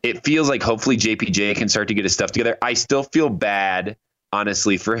like hopefully JPJ can start to get his stuff together. I still feel bad,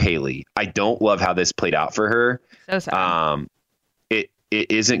 honestly, for Haley. I don't love how this played out for her. So sad. It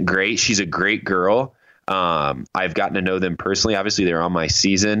isn't great. She's a great girl. I've gotten to know them personally. Obviously, they're on my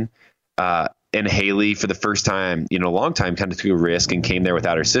season. And Haley, for the first time in a long time, kind of took a risk and came there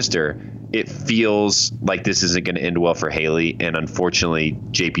without her sister. It feels like this isn't going to end well for Haley. And unfortunately,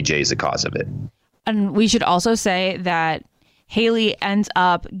 JPJ is the cause of it. And we should also say that Haley ends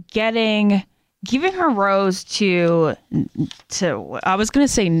up giving her rose to I was going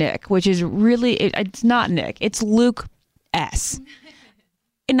to say Nick, which is really, it's not Nick. It's Luke S.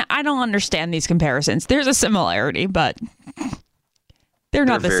 And I don't understand these comparisons. There's a similarity, but they're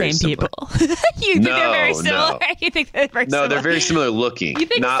not the same similar. People. You think they're very similar? No. You think they're very similar? No, they're very similar looking. You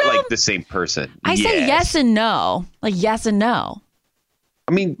think not so? like the same person. I say yes and no. Like yes and no.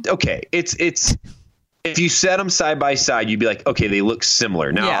 I mean, okay, it's if you set them side by side, you'd be like, okay, they look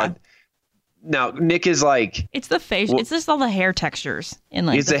similar. Now Nick is like, it's the face. It's just all the hair textures in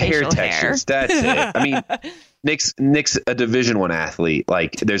like it's the hair facial textures. That's it. I mean, Nick's a Division I athlete.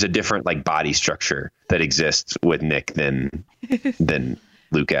 Like, there's a different like body structure that exists with Nick than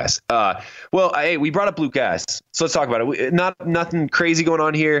Luke S. Hey, we brought up Luke S. So let's talk about it. Nothing crazy going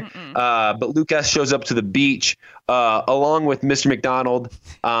on here. But Luke S shows up to the beach along with Mr. McDonald.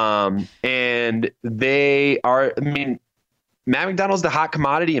 And they are, I mean, Matt McDonald's the hot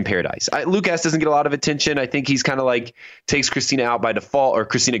commodity in paradise. Luke S doesn't get a lot of attention. I think he's kind of like takes Christina out by default, or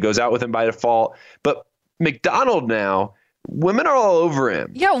Christina goes out with him by default. But McDonald now, women are all over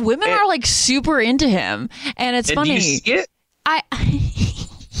him. Yeah, women are like super into him. And it's funny. Do you see it? I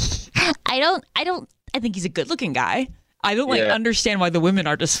think he's a good looking guy. I don't understand why the women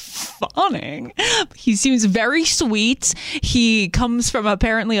are just fawning. He seems very sweet. He comes from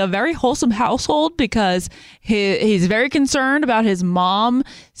apparently a very wholesome household because he's very concerned about his mom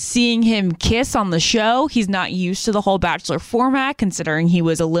seeing him kiss on the show. He's not used to the whole Bachelor format, considering he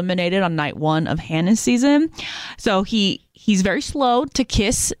was eliminated on night 1 of Hannah's season. So he's very slow to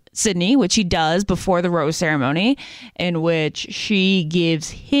kiss Sydney, which he does before the rose ceremony, in which she gives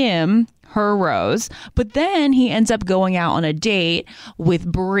him her rose. But then he ends up going out on a date with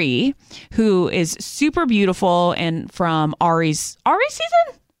Bree, who is super beautiful and from Ari's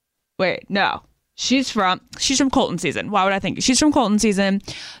season? Wait, no. She's from Colton season. Why would I think? She's from Colton season,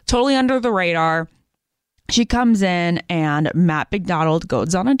 totally under the radar. she comes in and Matt McDonald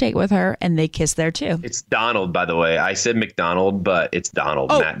goes on a date with her and they kiss there too. It's Donald, by the way. I said McDonald, but it's Donald.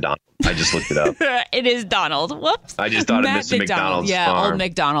 Matt Donald. I just looked it up. It is Donald. Whoops. I just thought Matt of Mr. McDonald's Yeah, farm. old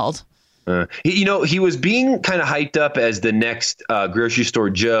McDonald. He was being kind of hyped up as the next grocery store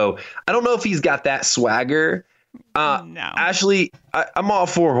Joe. I don't know if he's got that swagger. No. Ashley, I'm all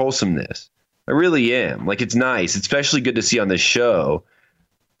for wholesomeness. I really am. Like, it's nice. It's especially good to see on this show.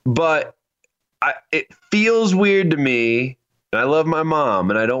 But it feels weird to me. And I love my mom,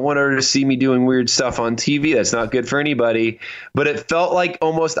 and I don't want her to see me doing weird stuff on TV. That's not good for anybody. But it felt like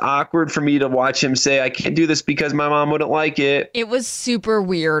almost awkward for me to watch him say, I can't do this because my mom wouldn't like it. It was super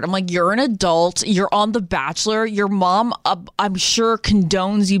weird. I'm like, you're an adult. You're on The Bachelor. Your mom, I'm sure,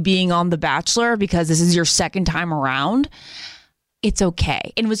 condones you being on The Bachelor because this is your second time around. It's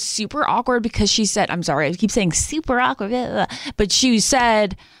okay. And it was super awkward because she said, I'm sorry, I keep saying super awkward, but she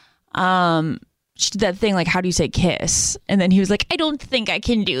said, she did that thing like, how do you say kiss? And then he was like, I don't think I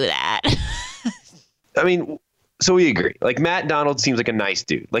can do that. I mean, so we agree. Like, Matt Donald seems like a nice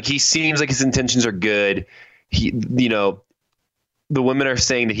dude. Like, he seems like his intentions are good. The women are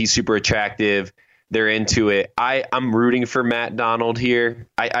saying that he's super attractive. They're into it. I'm rooting for Matt Donald here.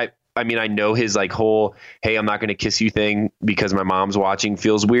 I mean, I know his like whole, hey, I'm not going to kiss you thing because my mom's watching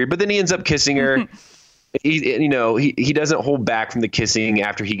feels weird, but then he ends up kissing her. He doesn't hold back from the kissing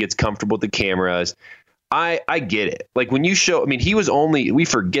after he gets comfortable with the cameras. I get it. Like, when you show, I mean, we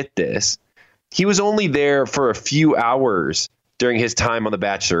forget this. He was only there for a few hours during his time on The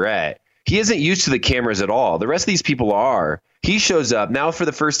Bachelorette. He isn't used to the cameras at all. The rest of these people are. He shows up now for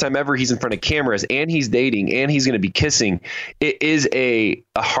the first time ever. He's in front of cameras and he's dating and he's going to be kissing. It is a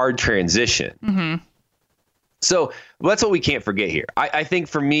hard transition. Mm-hmm. So that's what we can't forget here. I think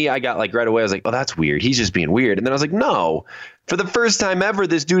for me, I got like right away, I was like, oh, that's weird. He's just being weird. And then I was like, no, for the first time ever,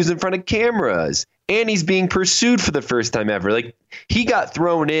 this dude's in front of cameras and he's being pursued for the first time ever. Like, he got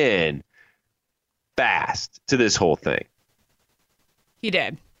thrown in fast to this whole thing. He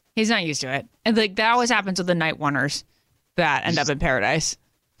did. He's not used to it. And like, that always happens with the night oneers that end up in paradise.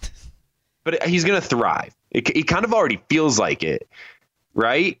 But he's going to thrive. He kind of already feels like it.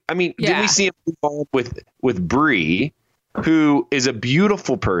 Right? I mean, Yeah. Did we see him involved with Bree, who is a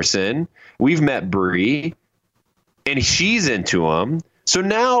beautiful person? We've met Bree, and she's into him. So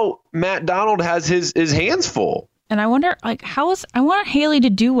now Matt Donald has his hands full. And I wonder, like, I want Haley to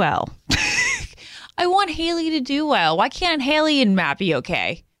do well. I want Haley to do well. Why can't Haley and Matt be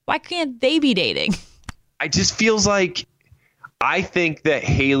okay? Why can't they be dating? I just feels like, I think that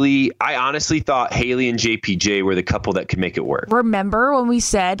I honestly thought Haley and JPJ were the couple that could make it work. Remember when we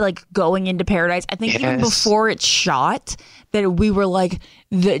said, like, going into paradise? I think even before it's shot, that we were like,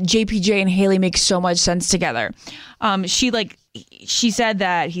 the JPJ and Haley make so much sense together. She said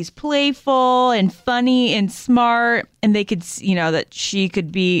that he's playful and funny and smart, and they could, that she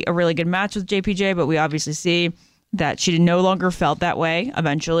could be a really good match with JPJ, but we obviously see that she no longer felt that way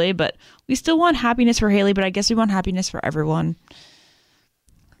eventually. But we still want happiness for Haley, but I guess we want happiness for everyone.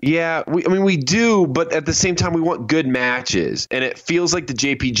 Yeah, we do, but at the same time, we want good matches. And it feels like the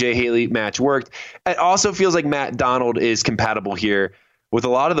JPJ Haley match worked. It also feels like Matt Donald is compatible here with a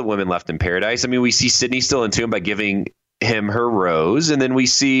lot of the women left in paradise. I mean, we see Sydney still into him by giving him her rose. And then we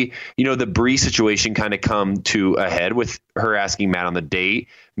see, the Bree situation kind of come to a head with her asking Matt on the date.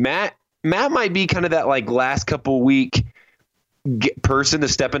 Matt might be kind of that like last couple week person to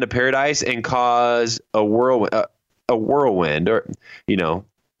step into paradise and cause a whirlwind or,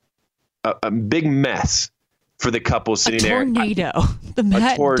 a big mess for the couple sitting there. Tornado. The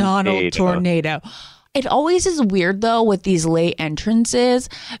Matt Donald tornado. It always is weird, though, with these late entrances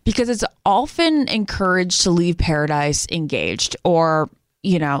because it's often encouraged to leave paradise engaged or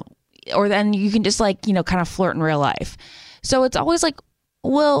then you can just like, kind of flirt in real life. So it's always like,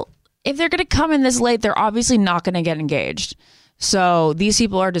 well, if they're going to come in this late, they're obviously not going to get engaged. So these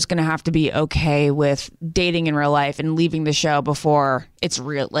people are just going to have to be okay with dating in real life and leaving the show before it's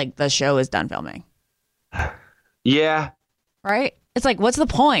real, like the show is done filming. Yeah. Right? It's like, what's the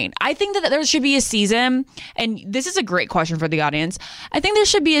point? I think that there should be a season, and this is a great question for the audience. I think there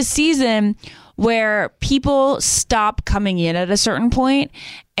should be a season where people stop coming in at a certain point,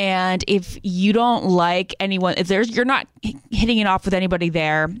 and if you don't like anyone, you're not hitting it off with anybody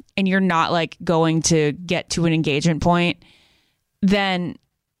there, and you're not like going to get to an engagement point, then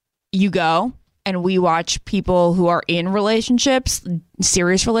you go. And we watch people who are in relationships,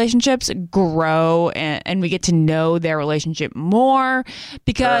 serious relationships, grow and we get to know their relationship more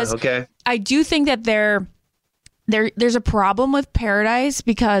because I do think that There's a problem with Paradise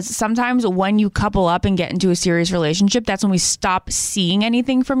because sometimes when you couple up and get into a serious relationship, that's when we stop seeing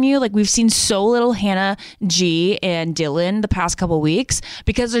anything from you. Like we've seen so little Hannah G and Dylan the past couple weeks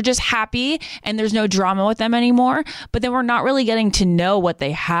because they're just happy and there's no drama with them anymore. But then we're not really getting to know what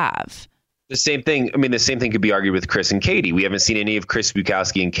they have. The same thing could be argued with Chris and Katie. We haven't seen any of Chris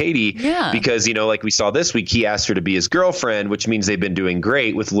Bukowski and Katie because, like we saw this week, he asked her to be his girlfriend, which means they've been doing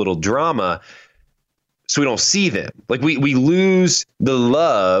great with little drama. So we don't see them. Like we lose the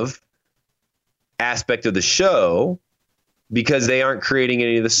love aspect of the show because they aren't creating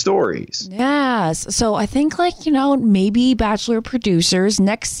any of the stories. Yes. So I think maybe Bachelor producers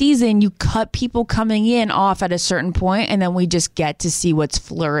next season, you cut people coming in off at a certain point and then we just get to see what's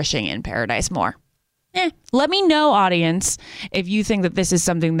flourishing in Paradise more. Let me know, audience, if you think that this is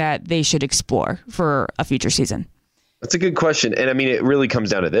something that they should explore for a future season. That's a good question. And I mean, it really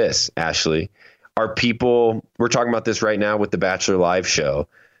comes down to this, Ashley. We're talking about this right now with the Bachelor Live show,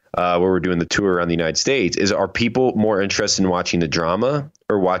 where we're doing the tour around the United States, are people more interested in watching the drama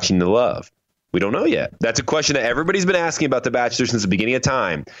or watching the love? We don't know yet. That's a question that everybody's been asking about the Bachelor since the beginning of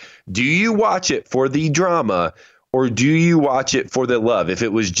time. Do you watch it for the drama or do you watch it for the love? If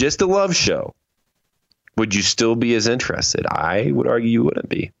it was just a love show, would you still be as interested? I would argue you wouldn't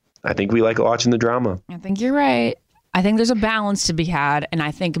be. I think we like watching the drama. I think you're right. I think there's a balance to be had, and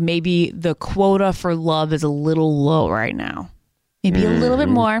I think maybe the quota for love is a little low right now. Maybe a little bit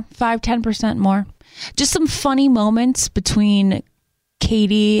more, 5-10% more. Just some funny moments between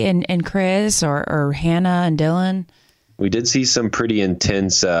Katie and Chris or Hannah and Dylan. We did see some pretty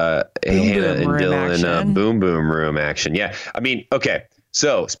intense Hannah and Dylan boom boom room action. Yeah, I mean, okay.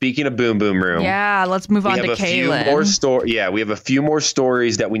 So speaking of boom boom room, let's move on to Kaylin. We have a few more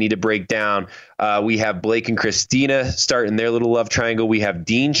stories that we need to break down. We have Blake and Christina starting their little love triangle. We have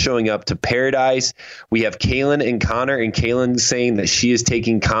Dean showing up to Paradise. We have Kaylin and Connor, and Kaylin saying that she is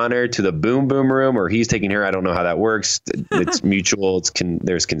taking Connor to the boom boom room, or he's taking her. I don't know how that works. It's mutual.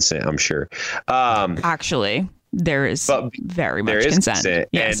 There's consent, I'm sure. Actually, there is very much consent.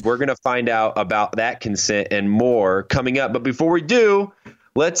 Yes. And we're going to find out about that consent and more coming up. But before we do,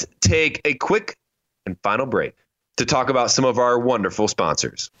 let's take a quick and final break to talk about some of our wonderful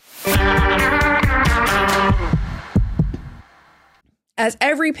sponsors. As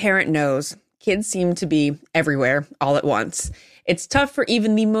every parent knows, kids seem to be everywhere all at once. It's tough for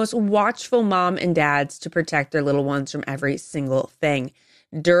even the most watchful mom and dads to protect their little ones from every single thing.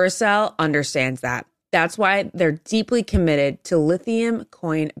 Duracell understands that. That's why they're deeply committed to lithium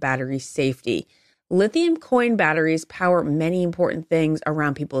coin battery safety. Lithium coin batteries power many important things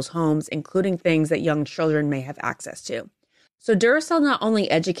around people's homes, including things that young children may have access to. So Duracell not only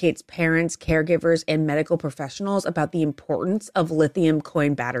educates parents, caregivers, and medical professionals about the importance of lithium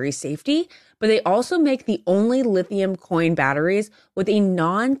coin battery safety, but they also make the only lithium coin batteries with a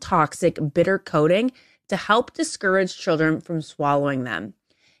non-toxic bitter coating to help discourage children from swallowing them.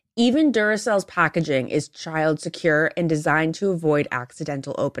 Even Duracell's packaging is child secure and designed to avoid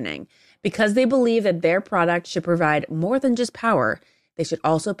accidental opening. Because they believe that their product should provide more than just power, they should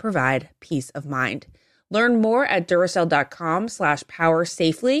also provide peace of mind. Learn more at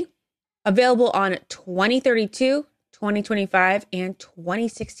Duracell.com/powersafely. Available on 2032, 2025, and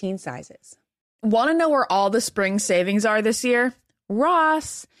 2016 sizes. Want to know where all the spring savings are this year?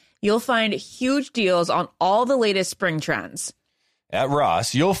 Ross. You'll find huge deals on all the latest spring trends. At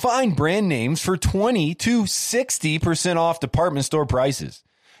Ross, you'll find brand names for 20 to 60% off department store prices.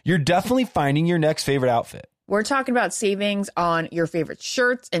 You're definitely finding your next favorite outfit. We're talking about savings on your favorite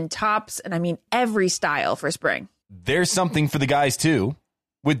shirts and tops, and I mean every style for spring. There's something for the guys too,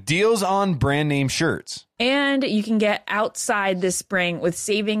 with deals on brand name shirts. And you can get outside this spring with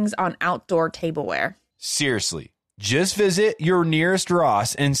savings on outdoor tableware. Seriously, just visit your nearest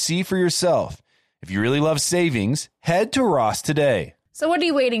Ross and see for yourself. If you really love savings, head to Ross today. So what are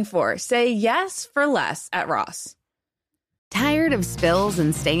you waiting for? Say yes for less at Ross. Tired of spills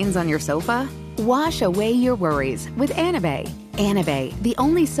and stains on your sofa? Wash away your worries with Anabay. Anabay, the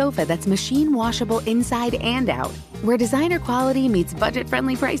only sofa that's machine washable inside and out, where designer quality meets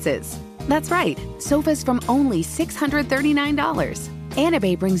budget-friendly prices. That's right, sofas from only $639.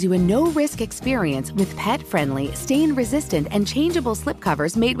 Anabay brings you a no-risk experience with pet-friendly, stain-resistant, and changeable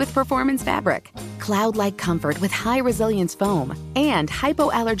slipcovers made with performance fabric, cloud-like comfort with high-resilience foam, and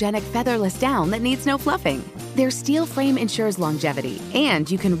hypoallergenic featherless down that needs no fluffing. Their steel frame ensures longevity, and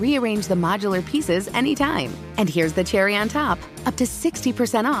you can rearrange the modular pieces anytime. And here's the cherry on top, up to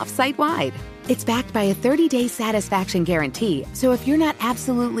 60% off site-wide. It's backed by a 30-day satisfaction guarantee, so if you're not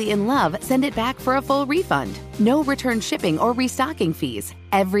absolutely in love, send it back for a full refund. No return shipping or restocking fees.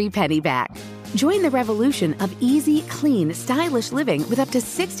 Every penny back. Join the revolution of easy, clean, stylish living with up to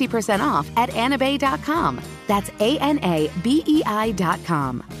 60% off at anabei.com. That's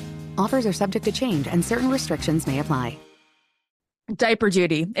ANABEI.com. Offers are subject to change and certain restrictions may apply. Diaper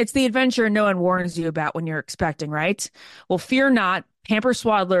duty. It's the adventure no one warns you about when you're expecting, right? Well, fear not. Pamper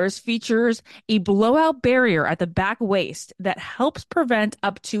Swaddlers features a blowout barrier at the back waist that helps prevent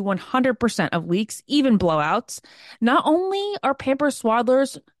up to 100% of leaks, even blowouts. Not only are Pamper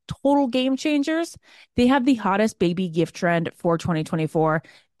Swaddlers total game changers, they have the hottest baby gift trend for 2024,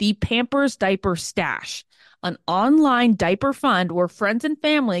 the Pampers Diaper Stash, an online diaper fund where friends and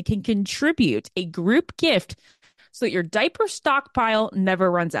family can contribute a group gift so that your diaper stockpile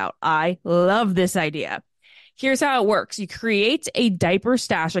never runs out. I love this idea. Here's how it works. You create a diaper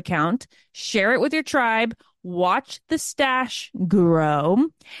stash account, share it with your tribe, watch the stash grow,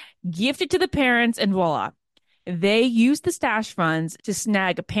 gift it to the parents, and voila. They use the stash funds to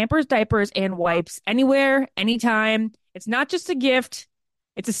snag Pampers diapers and wipes anywhere, anytime. It's not just a gift.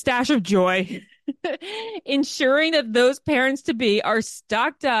 It's a stash of joy, ensuring that those parents-to-be are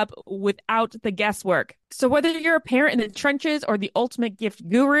stocked up without the guesswork. So whether you're a parent in the trenches or the ultimate gift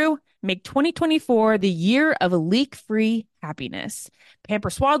guru, make 2024 the year of leak-free happiness. Pamper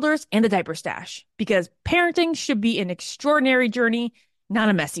Swaddlers and the Diaper Stash, because parenting should be an extraordinary journey, not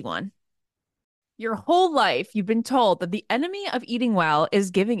a messy one. Your whole life, you've been told that the enemy of eating well is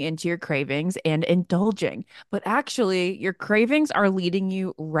giving into your cravings and indulging. But actually, your cravings are leading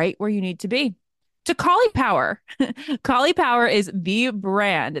you right where you need to be. To Cauliflower. Cauliflower is the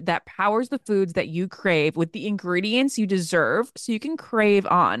brand that powers the foods that you crave with the ingredients you deserve so you can crave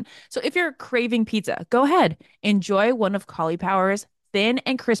on. So if you're craving pizza, go ahead. Enjoy one of Cauliflower's thin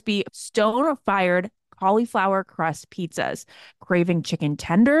and crispy stone-fired cauliflower crust pizzas. Craving chicken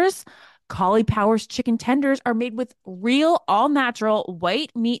tenders? Cauliflower's chicken tenders are made with real, all-natural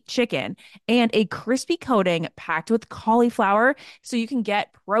white meat chicken and a crispy coating packed with cauliflower so you can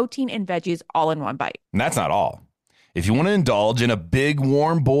get protein and veggies all in one bite. And that's not all. If you want to indulge in a big,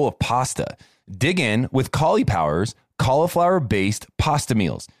 warm bowl of pasta, dig in with Cauliflower's cauliflower-based pasta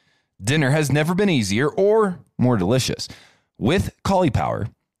meals. Dinner has never been easier or more delicious. With Cauliflower,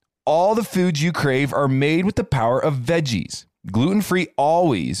 all the foods you crave are made with the power of veggies. Gluten-free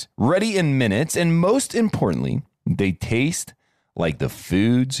always, ready in minutes, and most importantly, they taste like the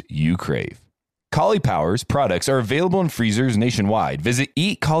foods you crave. Cauliflower's products are available in freezers nationwide. Visit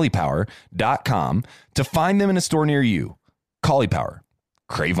eatcauliflower.com to find them in a store near you. Cauliflower,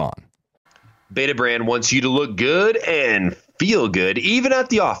 crave on. Beta Brand wants you to look good and feel good, even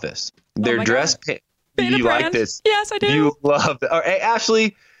at the office. Their dress pants. You Brand. Like this? Yes, I do. You love it. Hey,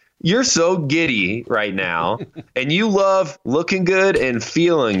 Ashley, you're so giddy right now, and you love looking good and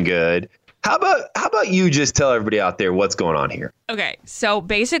feeling good. How about you just tell everybody out there what's going on here? Okay, so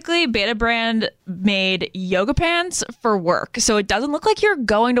basically Beta Brand made yoga pants for work. So it doesn't look like you're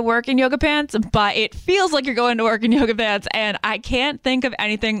going to work in yoga pants, but it feels like you're going to work in yoga pants. And I can't think of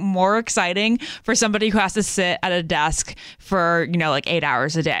anything more exciting for somebody who has to sit at a desk for, like 8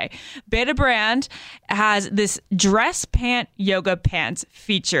 hours a day. Beta Brand has this dress pant yoga pants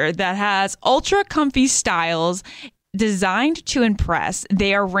feature that has ultra comfy styles designed to impress.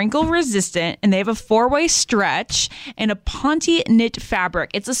 They are wrinkle resistant and they have a 4-way stretch and a Ponte knit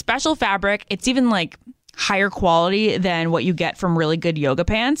fabric. It's a special fabric. It's even like higher quality than what you get from really good yoga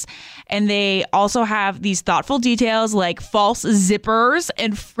pants. And they also have these thoughtful details like false zippers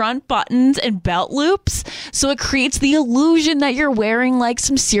and front buttons and belt loops. So it creates the illusion that you're wearing like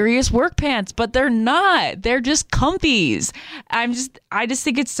some serious work pants, but they're not. They're just comfies. I just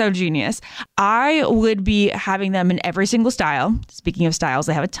think it's so genius. I would be having them in every single style. Speaking of styles,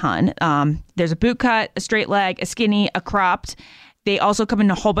 they have a ton. There's a boot cut, a straight leg, a skinny, a cropped. They also come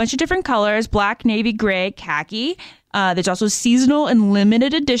in a whole bunch of different colors: black, navy, gray, khaki. There's also seasonal and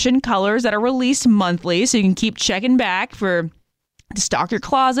limited edition colors that are released monthly, so you can keep checking back to stock your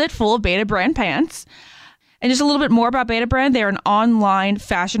closet full of Beta Brand pants. And just a little bit more about Beta Brand. They're an online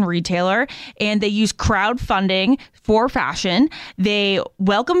fashion retailer, and they use crowdfunding for fashion. They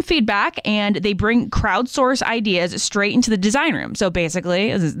welcome feedback, and they bring crowdsource ideas straight into the design room. So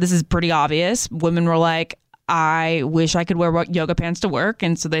basically, this is pretty obvious. Women were like, I wish I could wear yoga pants to work.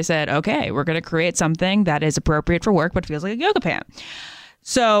 And so they said, okay, we're going to create something that is appropriate for work, but feels like a yoga pant.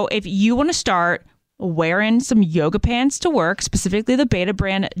 So if you want to start wearing some yoga pants to work, specifically the Beta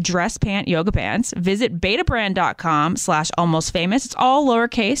Brand dress pant yoga pants, visit betabrand.com/almostfamous. It's all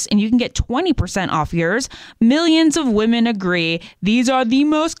lowercase, and you can get 20% off yours. Millions of women agree these are the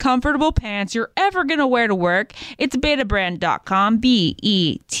most comfortable pants you're ever going to wear to work. It's betabrand.com,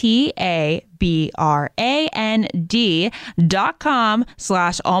 BETABRAND.com.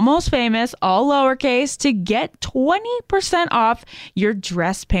 brand.com/almostfamous, all lowercase, to get 20% off your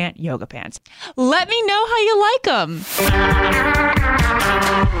dress pant yoga pants. Let me know how you like them.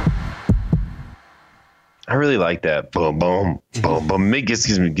 I really like that. Boom, boom, boom, boom. It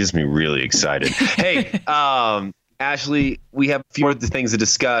gets me really excited. Hey, Ashley, we have a few more things to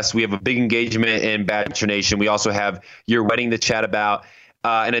discuss. We have a big engagement in Bachelor Nation. We also have your wedding to chat about.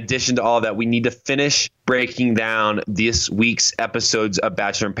 In addition to all of that, we need to finish breaking down this week's episodes of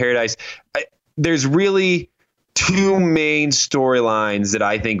Bachelor in Paradise. There's really two main storylines that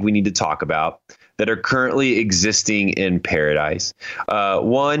I think we need to talk about that are currently existing in Paradise.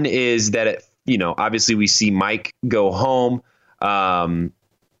 One is that, obviously we see Mike go home.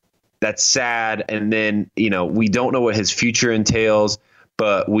 That's sad. And then, we don't know what his future entails,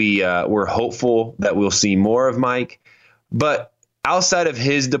 but we're hopeful that we'll see more of Mike. But outside of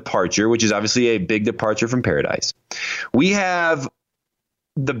his departure, which is obviously a big departure from Paradise, we have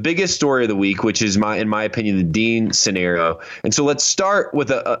the biggest story of the week, which is, in my opinion, the Dean scenario. And so let's start with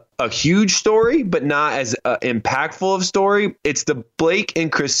a huge story, but not as impactful of story. It's the Blake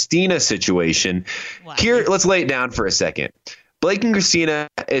and Christina situation. Wow. Here, let's lay it down for a second. Blake and Christina,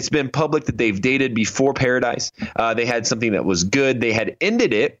 it's been public that they've dated before Paradise. They had something that was good. They had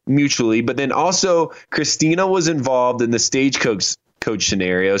ended it mutually, but then also Christina was involved in the stagecoach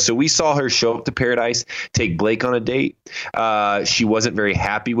scenario. So we saw her show up to Paradise, take Blake on a date. She wasn't very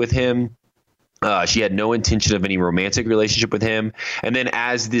happy with him. She had no intention of any romantic relationship with him. And then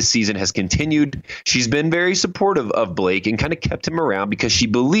as this season has continued, she's been very supportive of Blake and kind of kept him around because she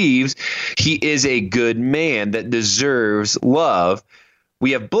believes he is a good man that deserves love.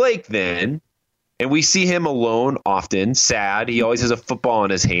 We have Blake then, and we see him alone often, sad. He always has a football in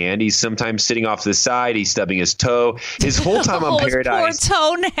his hand. He's sometimes sitting off to the side. He's stubbing his toe. His whole time on Paradise. His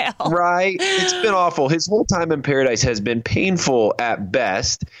poor toenail. Right? It's been awful. His whole time in Paradise has been painful at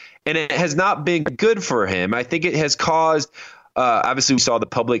best. And it has not been good for him. I think it has caused, obviously we saw the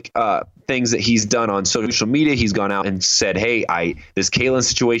public things that he's done on social media. He's gone out and said, hey, this Kaylin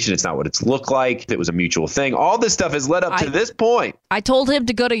situation, it's not what it's looked like. It was a mutual thing. All this stuff has led up to this point. I told him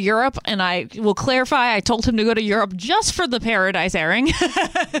to go to Europe, and I will clarify, I told him to go to Europe just for the Paradise airing,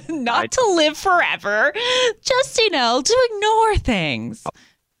 not to live forever, just, to ignore things.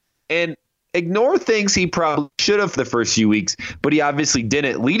 And ignore things he probably should have for the first few weeks, but he obviously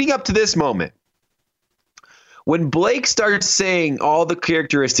didn't. Leading up to this moment, when Blake starts saying all the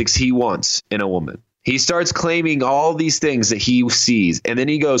characteristics he wants in a woman, he starts claiming all these things that he sees, and then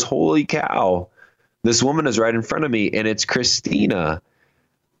he goes, holy cow, this woman is right in front of me, and it's Christina.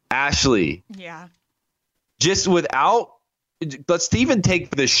 Ashley. Yeah. Just let's even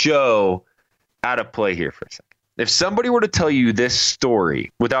take the show out of play here for a second. If somebody were to tell you this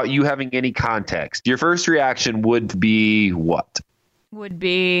story without you having any context, your first reaction would be what? Would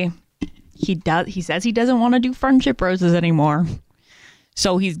be he says he doesn't want to do friendship roses anymore.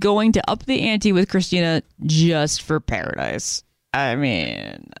 So he's going to up the ante with Christina just for Paradise. I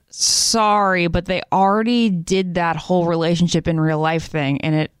mean, sorry, but they already did that whole relationship in real life thing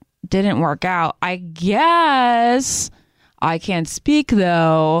and it didn't work out. I guess I can't speak,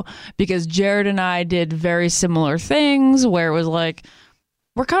 though, because Jared and I did very similar things where it was like,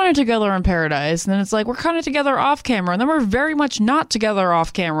 we're kind of together in Paradise. And then it's like, we're kind of together off camera. And then we're very much not together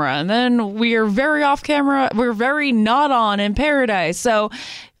off camera. And then we are very off camera. We're very not on in Paradise. So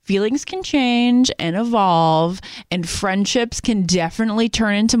feelings can change and evolve, and friendships can definitely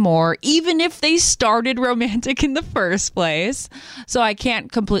turn into more, even if they started romantic in the first place. So I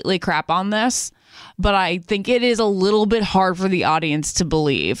can't completely crap on this. But I think it is a little bit hard for the audience to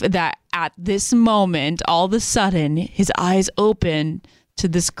believe that at this moment, all of a sudden, his eyes open to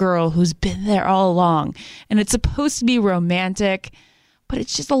this girl who's been there all along. And it's supposed to be romantic, but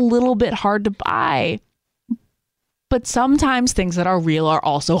it's just a little bit hard to buy. But sometimes things that are real are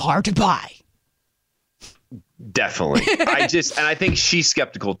also hard to buy. Definitely. I think she's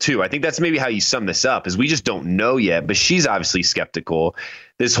skeptical too. I think that's maybe how you sum this up, is we just don't know yet, but she's obviously skeptical.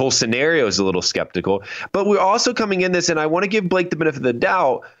 This whole scenario is a little skeptical, but we're also coming in this, and I want to give Blake the benefit of the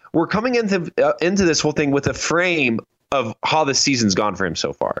doubt. We're coming into this whole thing with a frame of how the season's gone for him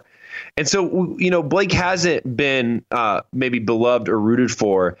so far. And so, Blake hasn't been maybe beloved or rooted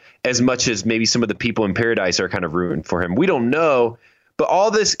for as much as maybe some of the people in Paradise are kind of rooting for him. We don't know. But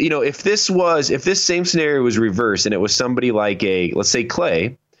all this, if this same scenario was reversed and it was somebody like let's say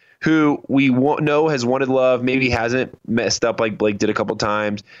Clay, who we know has wanted love, maybe hasn't messed up like Blake did a couple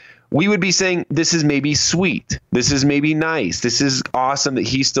times, we would be saying this is maybe sweet. This is maybe nice. This is awesome that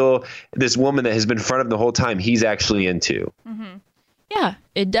he's still this woman that has been in front of him the whole time he's actually into. Mm-hmm. Yeah,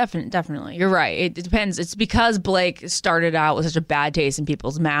 it definitely. You're right. It depends. It's because Blake started out with such a bad taste in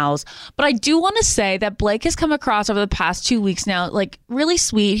people's mouths. But I do want to say that Blake has come across over the past 2 weeks now, like really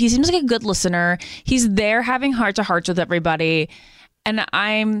sweet. He seems like a good listener. He's there having heart to hearts with everybody. And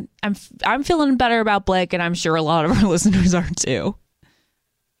I'm feeling better about Blake, and I'm sure a lot of our listeners are too.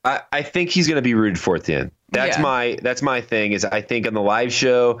 I think he's going to be rooted for at the end. That's my thing. Is I think on the live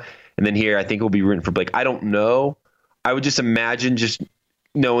show and then here, I think we'll be rooting for Blake. I don't know. I would just imagine, just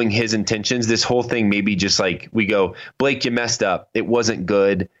knowing his intentions, this whole thing maybe just like we go, Blake, you messed up. It wasn't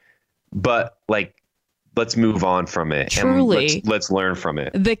good, but like, let's move on from it. Truly. And let's learn from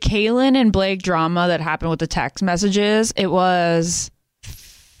it. The Kaylin and Blake drama that happened with the text messages, it was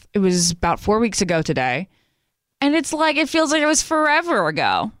about 4 weeks ago today. And it's like, it feels like it was forever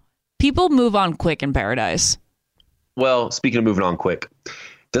ago. People move on quick in paradise. Well, speaking of moving on quick,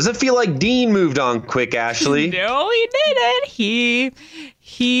 does it feel like Dean moved on quick, Ashley? No, he didn't.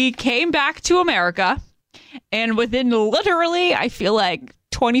 He came back to America, and within literally, I feel like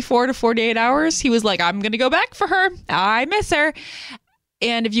 24 to 48 hours, he was like, I'm going to go back for her. I miss her.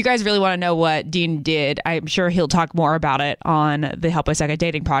 And if you guys really want to know what Dean did, I'm sure he'll talk more about it on the Help I Suck at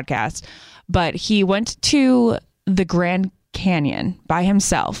Dating podcast. But he went to the Grand Canyon by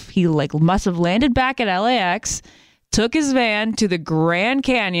himself. He must have landed back at LAX, took his van to the Grand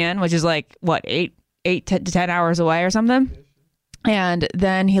Canyon, which is like, what, 8 to 10 hours away or something? And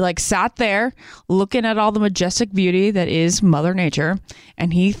then he sat there looking at all the majestic beauty that is Mother Nature.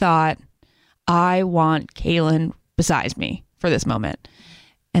 And he thought, I want Kaylin beside me for this moment.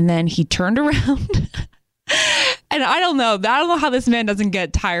 And then he turned around. And I don't know how this man doesn't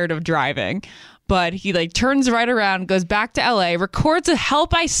get tired of driving. But he turns right around, goes back to LA, records a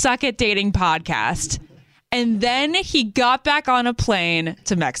Help I Suck at Dating podcast. And then he got back on a plane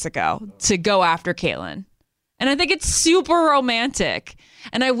to Mexico to go after Kaylin. And I think it's super romantic.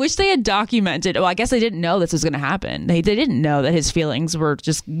 And I wish they had documented. Well, I guess they didn't know this was going to happen. They didn't know that his feelings were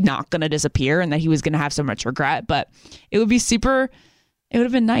just not going to disappear and that he was going to have so much regret. But it would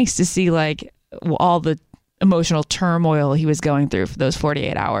have been nice to see all the emotional turmoil he was going through for those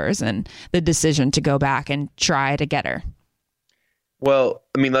 48 hours and the decision to go back and try to get her. Well,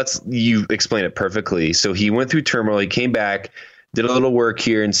 I mean, you explain it perfectly. So he went through turmoil. He came back, did a little work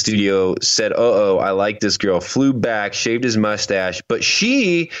here in studio, said, I like this girl, flew back, shaved his mustache. But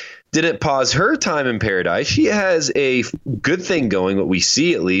she didn't pause her time in paradise. She has a good thing going, what we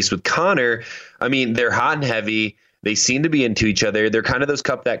see at least with Connor. I mean, they're hot and heavy. They seem to be into each other. They're kind of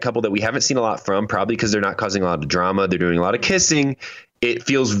that couple that we haven't seen a lot from, probably because they're not causing a lot of drama. They're doing a lot of kissing. It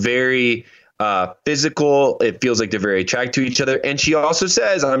feels very physical. It feels like they're very attracted to each other. And she also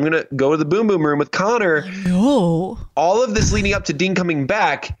says, I'm going to go to the boom boom room with Connor. No. All of this leading up to Dean coming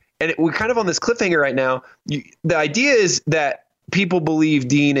back. And we're kind of on this cliffhanger right now. The idea is that people believe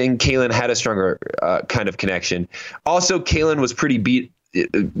Dean and Kaylin had a stronger kind of connection. Also, Kaylin was pretty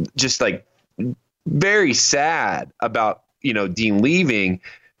very sad about, Dean leaving.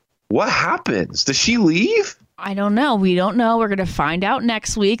 What happens? Does she leave? I don't know. We don't know. We're going to find out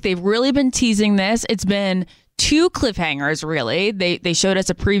next week. They've really been teasing this. It's been 2 cliffhangers, really. They showed us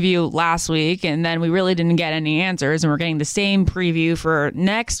a preview last week, and then we really didn't get any answers, and we're getting the same preview for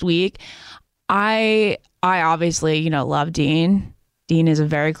next week. I obviously, love Dean. Dean is a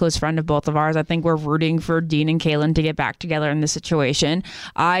very close friend of both of ours. I think we're rooting for Dean and Kaylin to get back together in this situation.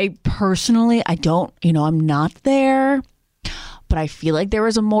 I personally, I'm not there. But I feel like there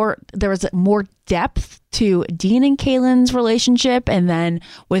was more depth to Dean and Kaylin's relationship. And then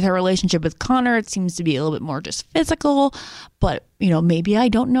with her relationship with Connor, it seems to be a little bit more just physical. But, maybe I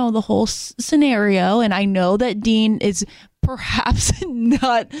don't know the whole scenario. And I know that Dean is perhaps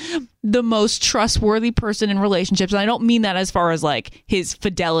not the most trustworthy person in relationships. And I don't mean that as far as his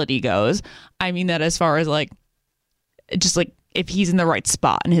fidelity goes. I mean that as far as if he's in the right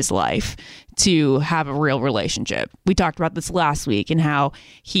spot in his life to have a real relationship. We talked about this last week and how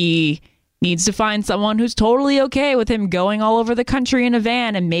he needs to find someone who's totally okay with him going all over the country in a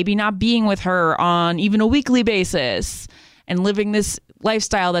van and maybe not being with her on even a weekly basis and living this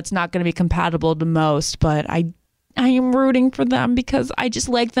lifestyle that's not going to be compatible to most. But I am rooting for them because I just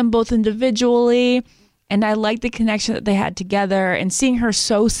like them both individually and I like the connection that they had together, and seeing her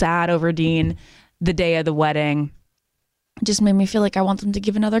so sad over Dean the day of the wedding just made me feel like I want them to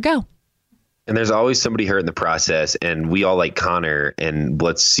give another go. And there's always somebody hurt in the process, and we all like Connor, and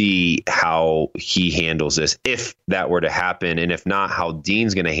let's see how he handles this if that were to happen, and if not, how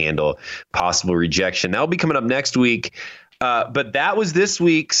Dean's going to handle possible rejection. That'll be coming up next week. But that was this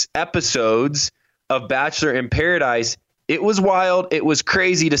week's episodes of Bachelor in Paradise. It was wild. It was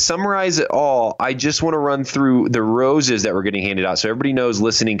crazy. To summarize it all, I just want to run through the roses that were getting handed out so everybody knows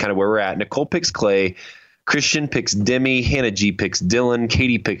listening kind of where we're at. Nicole picks Clay. Christian picks Demi. Hannah G picks Dylan.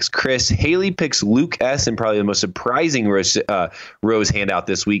 Katie picks Chris. Haley picks Luke S. And probably the most surprising rose handout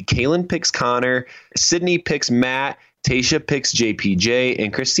this week. Kaylin picks Connor. Sydney picks Matt. Tasha picks JPJ.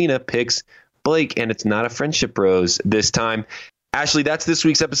 And Christina picks Blake. And it's not a friendship rose this time. Ashley, that's this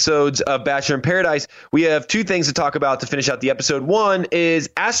week's episodes of Bachelor in Paradise. We have two things to talk about to finish out the episode. One is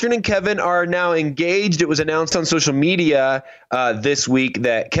Astrid and Kevin are now engaged. It was announced on social media this week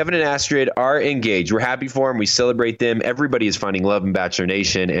that Kevin and Astrid are engaged. We're happy for them. We celebrate them. Everybody is finding love in Bachelor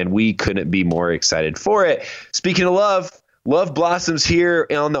Nation, and we couldn't be more excited for it. Speaking of love blossoms here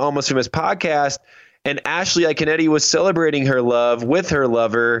on the Almost Famous podcast, and Ashley Iaconetti was celebrating her love with her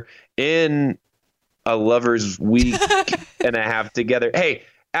lover in a lover's week and a half together. Hey,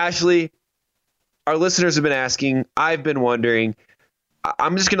 Ashley, our listeners have been asking. I've been wondering.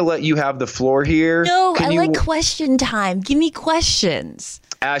 I'm just going to let you have the floor here. No, like question time. Give me questions.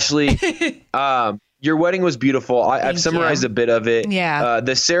 Ashley, your wedding was beautiful. I've summarized a bit of it. Yeah.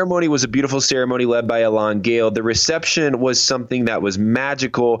 The ceremony was a beautiful ceremony led by Alon Gale. The reception was something that was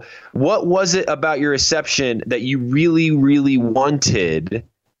magical. What was it about your reception that you really, really wanted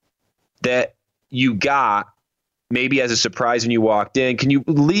that you got maybe as a surprise when you walked in? Can you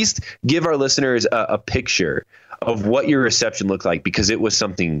at least give our listeners a picture of what your reception looked like? Because it was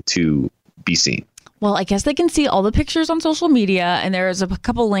something to be seen. Well, I guess they can see all the pictures on social media, and there's a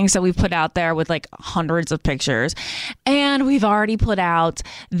couple links that we've put out there with like hundreds of pictures. And we've already put out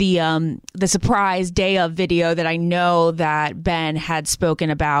the surprise day of video that I know that Ben had spoken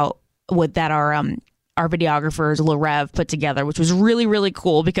about with that our videographers, Larev, put together, which was really, really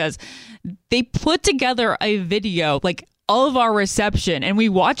cool because they put together a video like of our reception and we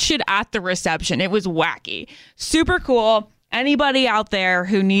watched it at the reception. It was wacky. Super cool. Anybody out there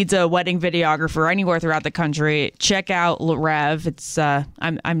who needs a wedding videographer anywhere throughout the country, check out Larev. It's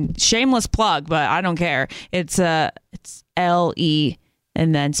I'm shameless plug, but I don't care. It's LE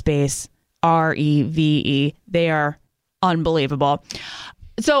and then space REVE. They are unbelievable.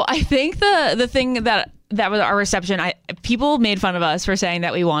 So I think the thing that was our reception, people made fun of us for saying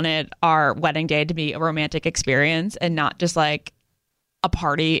that we wanted our wedding day to be a romantic experience and not just like a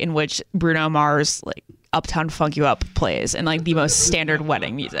party in which Bruno Mars like Uptown Funk You Up plays and like the most standard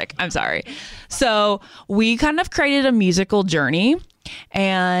wedding music. I'm sorry. So we kind of created a musical journey.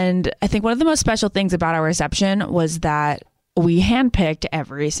 And I think one of the most special things about our reception was that we handpicked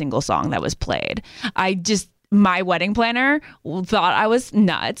every single song that was played. My wedding planner thought I was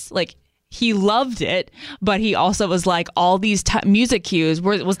nuts. Like, he loved it, but he also was like, all these music cues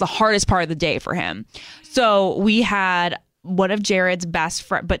was the hardest part of the day for him. So we had one of Jared's best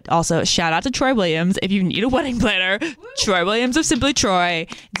friend, but also shout out to Troy Williams. If you need a wedding planner, Troy Williams of Simply Troy.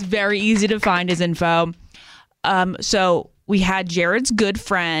 It's very easy to find his info. So we had Jared's good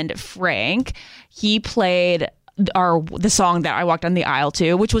friend, Frank. He played the song that I walked down the aisle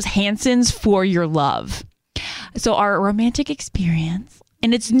to, which was Hanson's For Your Love. So our romantic experience,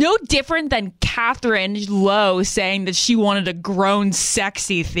 and it's no different than Catherine Lowe saying that she wanted a grown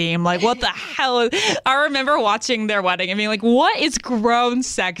sexy theme. Like, what the hell? I remember watching their wedding and being like, what is grown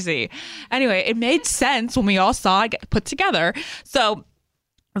sexy? Anyway, it made sense when we all saw it get put together. So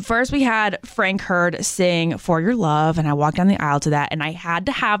first we had Frank Hurd sing For Your Love, and I walked down the aisle to that, and I had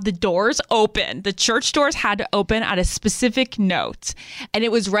to have the doors open. The church doors had to open at a specific note. And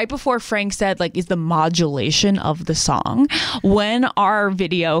it was right before Frank said, like, is the modulation of the song. When our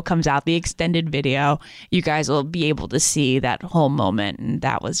video comes out, the extended video, you guys will be able to see that whole moment. And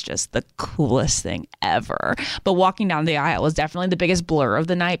that was just the coolest thing ever. But walking down the aisle was definitely the biggest blur of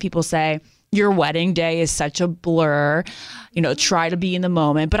the night. People say, your wedding day is such a blur, try to be in the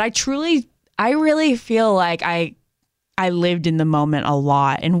moment. But I really feel like I lived in the moment a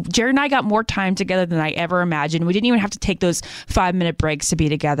lot. And Jared and I got more time together than I ever imagined. We didn't even have to take those 5-minute breaks to be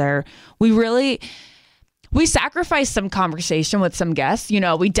together. We sacrificed some conversation with some guests.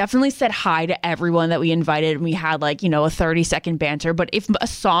 We definitely said hi to everyone that we invited. And we had like, a 30-second banter. But if a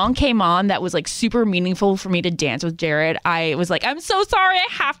song came on that was like super meaningful for me to dance with Jared, I was like, I'm so sorry, I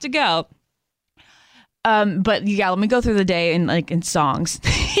have to go. But yeah, let me go through the day in songs,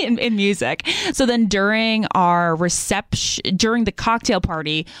 in music. So then during our reception, during the cocktail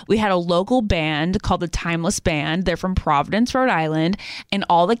party, we had a local band called the Timeless Band. They're from Providence, Rhode Island, and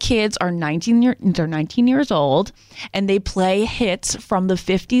all the kids are 19 years old, and they play hits from the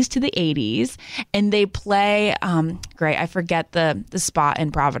 50s to the 80s, and they play great. I forget the spot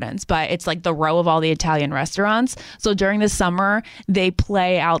in Providence, but it's like the row of all the Italian restaurants. So during the summer, they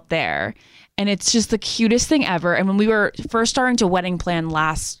play out there. And it's just the cutest thing ever. And when we were first starting to wedding plan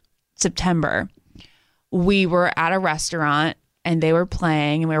last September, we were at a restaurant and they were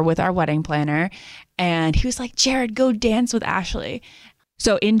playing and we were with our wedding planner. And he was like, Jared, go dance with Ashley.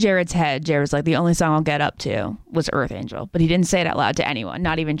 So in Jared's head, Jared was like, the only song I'll get up to was Earth Angel. But he didn't say it out loud to anyone,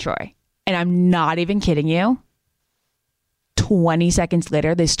 not even Troy. And I'm not even kidding you. 20 seconds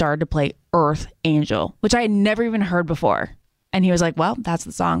later, they started to play Earth Angel, which I had never even heard before. And he was like, well, that's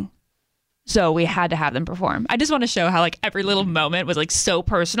the song. So we had to have them perform. I just want to show how like every little moment was like so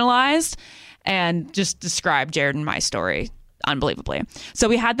personalized and just describe Jared and my story unbelievably. So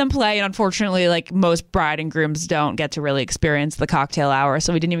we had them play, and unfortunately, like most bride and grooms don't get to really experience the cocktail hour,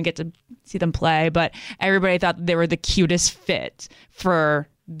 so we didn't even get to see them play, but everybody thought they were the cutest fit for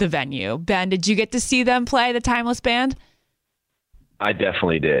the venue. Ben, did you get to see them play, the Timeless Band? I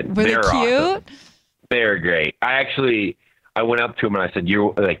definitely did. Were they cute? Awesome. They're great. I went up to them and I said,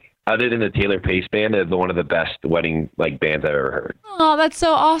 you're like, other than the Taylor Pace Band, they're one of the best wedding like bands I've ever heard. Oh, that's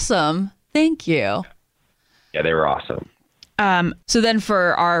so awesome. Thank you. Yeah, they were awesome. So then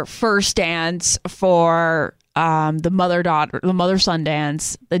for our first dance for the mother-son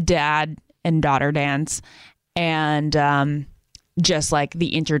dance, the dad and daughter dance, and just like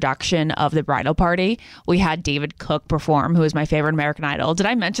the introduction of the bridal party, we had David Cook perform, who is my favorite American Idol. Did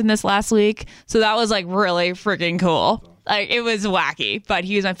I mention this last week? So that was like really freaking cool. Like it was wacky, but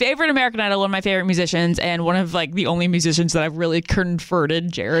he was my favorite American Idol, one of my favorite musicians, and one of like the only musicians that I've really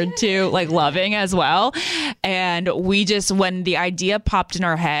converted Jared to like loving as well. And we just, when the idea popped in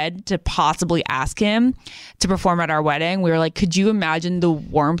our head to possibly ask him to perform at our wedding, we were like, could you imagine the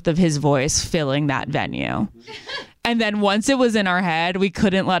warmth of his voice filling that venue? And then once it was in our head, we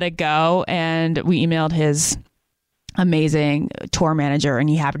couldn't let it go. And we emailed his amazing tour manager, and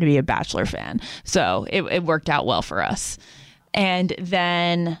he happened to be a Bachelor fan. So it worked out well for us. And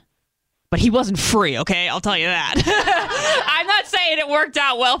then, but he wasn't free, okay? I'll tell you that. I'm not saying it worked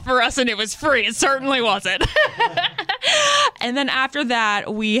out well for us and it was free. It certainly wasn't. And then after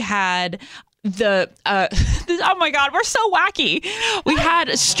that, we had oh my God, we're so wacky. We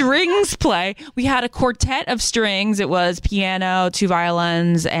had strings play. We had a quartet of strings. It was piano, 2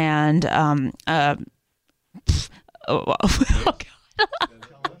 violins, and a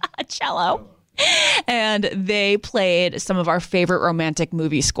cello. And they played some of our favorite romantic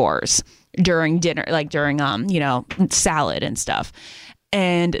movie scores during dinner, like during salad and stuff.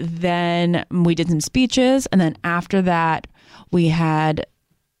 And then we did some speeches, and then after that we had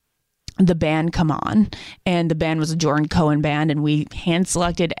the band come on, and the band was a Jordan Cohen band, and we hand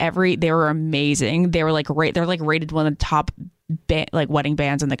selected they were amazing. They were like they're like rated one of the top wedding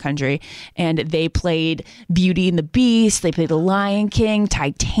bands in the country, and they played Beauty and the Beast, they played The Lion King,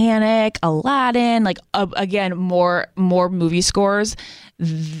 Titanic, Aladdin, like again more movie scores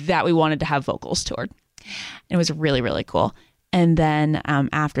that we wanted to have vocals toward. And it was really, really cool. And then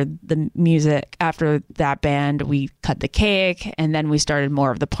after that band, we cut the cake, and then we started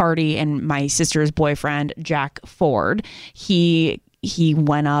more of the party. And my sister's boyfriend, Jack Ford, he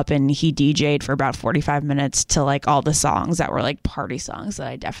went up and he DJ'd for about 45 minutes to like all the songs that were like party songs that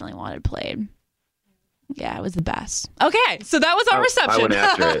I definitely wanted played. Yeah, it was the best. Okay, so that was our reception.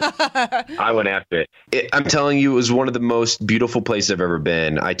 I went after it. I'm telling you, it was one of the most beautiful places I've ever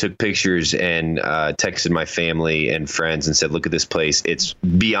been. I took pictures and texted my family and friends and said, look at this place. It's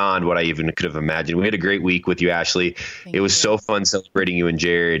beyond what I even could have imagined. We had a great week with you, Ashley. It was so fun celebrating you and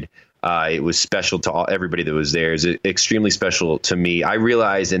Jared. It was special to everybody that was there. It was extremely special to me. I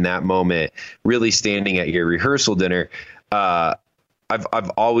realized in that moment, really standing at your rehearsal dinner, I've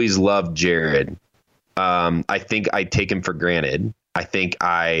always loved Jared. I think I take him for granted. I think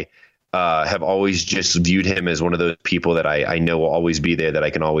I have always just viewed him as one of those people that I know will always be there, that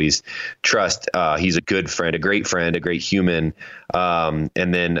I can always trust. He's a good friend, a great human. And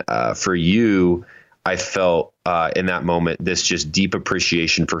then for you, I felt in that moment this just deep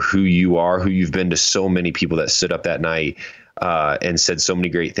appreciation for who you are, who you've been to so many people that stood up that night and said so many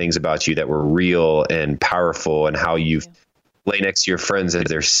great things about you that were real and powerful, and how you've lay next to your friends as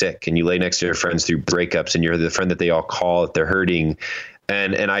they're sick, and you lay next to your friends through breakups, and you're the friend that they all call if they're hurting.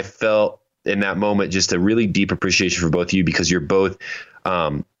 And I felt in that moment just a really deep appreciation for both of you, because you're both,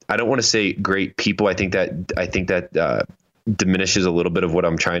 I don't want to say great people. I think that diminishes a little bit of what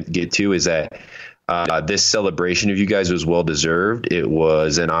I'm trying to get to, is that this celebration of you guys was well deserved. It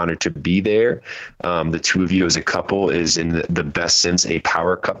was an honor to be there. The two of you as a couple is in the best sense a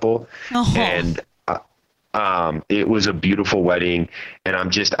power couple. Uh-huh. And it was a beautiful wedding, and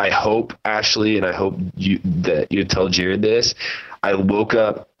I hope, Ashley, and I hope that you tell Jared this. I woke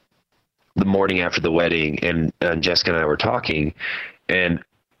up the morning after the wedding, and Jessica and I were talking, and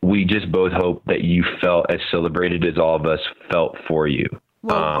we just both hope that you felt as celebrated as all of us felt for you.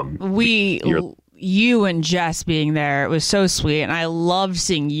 Well, you and Jess being there, it was so sweet. And I loved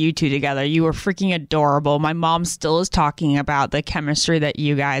seeing you two together. You were freaking adorable. My mom still is talking about the chemistry that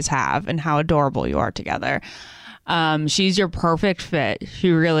you guys have and how adorable you are together. She's your perfect fit.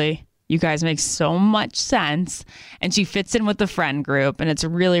 You guys make so much sense, and she fits in with the friend group, and it's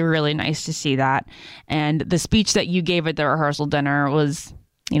really, really nice to see that. And the speech that you gave at the rehearsal dinner was,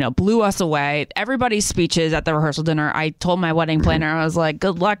 blew us away. Everybody's speeches at the rehearsal dinner, I told my wedding planner, I was like,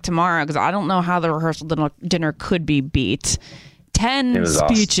 good luck tomorrow, because I don't know how the rehearsal dinner could be beat. 10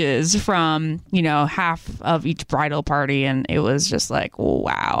 speeches from, half of each bridal party, and it was just like,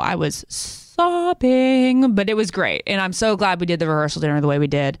 wow, I was sobbing, but it was great. And I'm so glad we did the rehearsal dinner the way we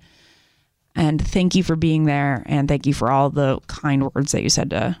did. And thank you for being there, and thank you for all the kind words that you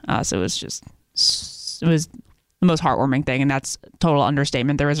said to us. It was the most heartwarming thing, and that's total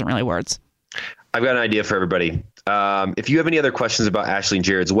understatement. There isn't really words. I've got an idea for everybody. If you have any other questions about Ashley and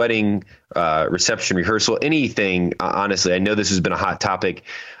Jared's wedding, reception, rehearsal, anything, honestly, I know this has been a hot topic.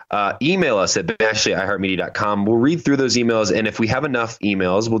 Email us at ashley@iheartmedia.com. We'll read through those emails, and if we have enough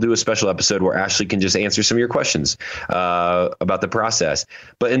emails, we'll do a special episode where Ashley can just answer some of your questions about the process.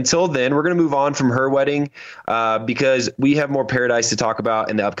 But until then, we're going to move on from her wedding because we have more paradise to talk about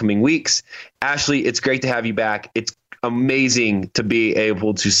in the upcoming weeks. Ashley, it's great to have you back. It's amazing to be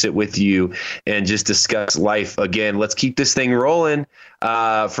able to sit with you and just discuss life again. Let's keep this thing rolling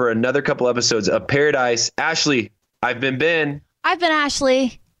for another couple episodes of Paradise. Ashley, I've been Ben. I've been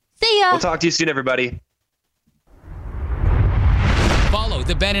Ashley. See ya. We'll talk to you soon, everybody. Follow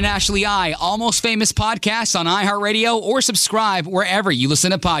the Ben and Ashley I Almost Famous podcast on iHeartRadio or subscribe wherever you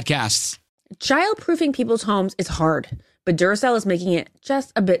listen to podcasts. Childproofing people's homes is hard, but Duracell is making it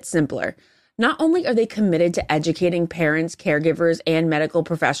just a bit simpler. Not only are they committed to educating parents, caregivers, and medical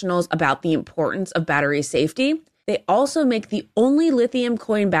professionals about the importance of battery safety, they also make the only lithium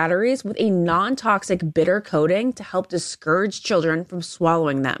coin batteries with a non-toxic bitter coating to help discourage children from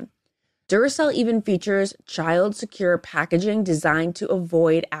swallowing them. Duracell even features child-secure packaging designed to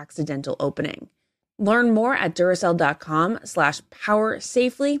avoid accidental opening. Learn more at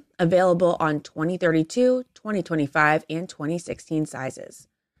Duracell.com/powersafely, available on 2032, 2025, and 2016 sizes.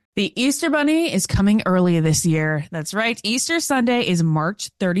 The Easter Bunny is coming early this year. That's right. Easter Sunday is March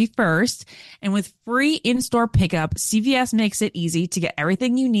 31st. And with free in-store pickup, CVS makes it easy to get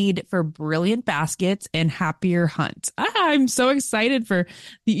everything you need for brilliant baskets and happier hunts. I'm so excited for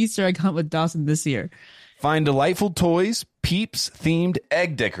the Easter egg hunt with Dawson this year. Find delightful toys, Peeps-themed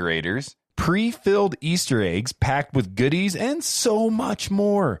egg decorators, pre-filled Easter eggs packed with goodies, and so much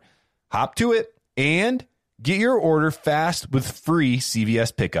more. Hop to it and get your order fast with free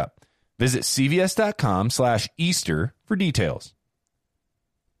CVS pickup. Visit cvs.com/Easter for details.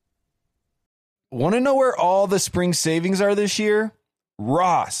 Want to know where all the spring savings are this year?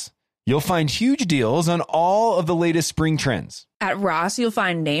 Ross. You'll find huge deals on all of the latest spring trends. At Ross, you'll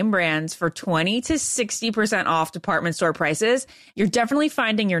find name brands for 20 to 60% off department store prices. You're definitely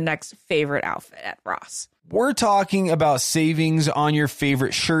finding your next favorite outfit at Ross. We're talking about savings on your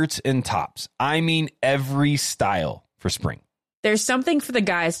favorite shirts and tops. I mean, every style for spring. There's something for the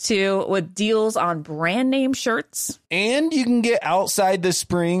guys, too, with deals on brand name shirts. And you can get outside this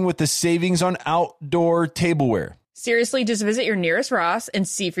spring with the savings on outdoor tableware. Seriously, just visit your nearest Ross and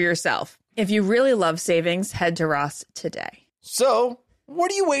see for yourself. If you really love savings, head to Ross today. So,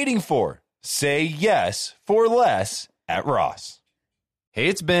 what are you waiting for? Say yes for less at Ross. Hey,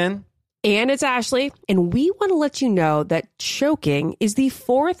 it's Ben. And it's Ashley, and we want to let you know that choking is the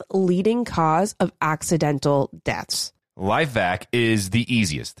 4th leading cause of accidental deaths. LifeVac is the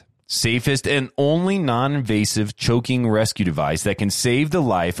easiest, safest, and only non-invasive choking rescue device that can save the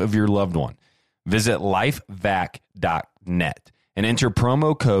life of your loved one. Visit lifevac.net and enter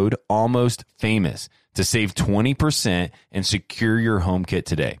promo code ALMOSTFAMOUS to save 20% and secure your home kit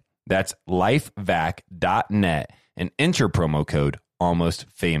today. That's lifevac.net and enter promo code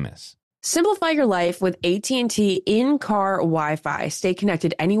ALMOSTFAMOUS. Simplify your life with AT&T in-car Wi-Fi. Stay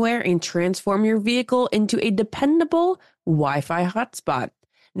connected anywhere and transform your vehicle into a dependable Wi-Fi hotspot.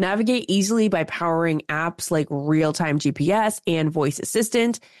 Navigate easily by powering apps like real-time GPS and voice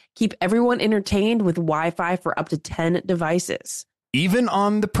assistant. Keep everyone entertained with Wi-Fi for up to 10 devices. Even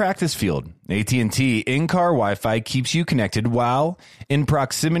on the practice field, AT&T in-car Wi-Fi keeps you connected while in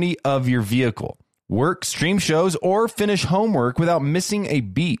proximity of your vehicle. Work, stream shows, or finish homework without missing a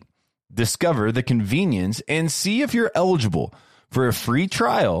beat. Discover the convenience and see if you're eligible for a free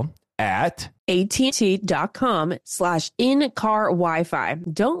trial at AT&T.com/in-car Wi-Fi.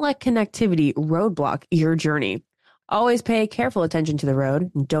 Don't let connectivity roadblock your journey. Always pay careful attention to the road.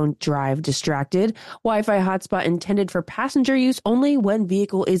 Don't drive distracted. Wi-Fi hotspot intended for passenger use only when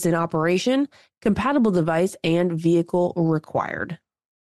vehicle is in operation. Compatible device and vehicle required.